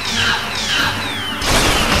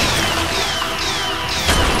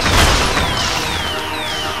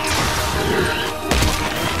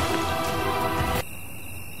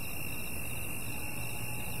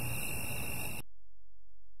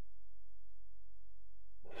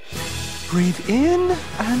 Breathe in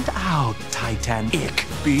and out, Titanic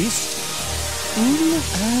beast. In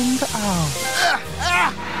and out.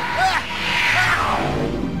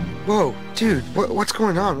 Whoa, dude, what's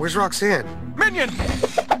going on? Where's Roxanne? Minion!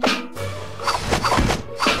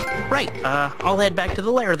 Right, I'll head back to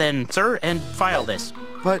the lair then, sir, and file this.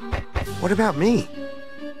 But what about me?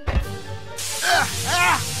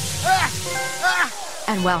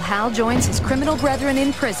 And while Hal joins his criminal brethren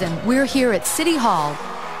in prison, we're here at City Hall,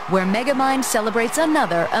 where Megamind celebrates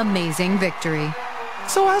another amazing victory.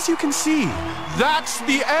 So as you can see, that's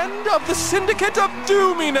the end of the Syndicate of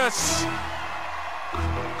Doominess!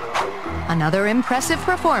 Another impressive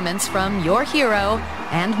performance from your hero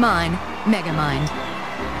and mine, Megamind.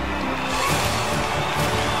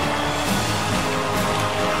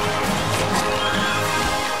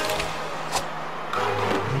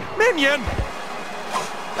 Minion!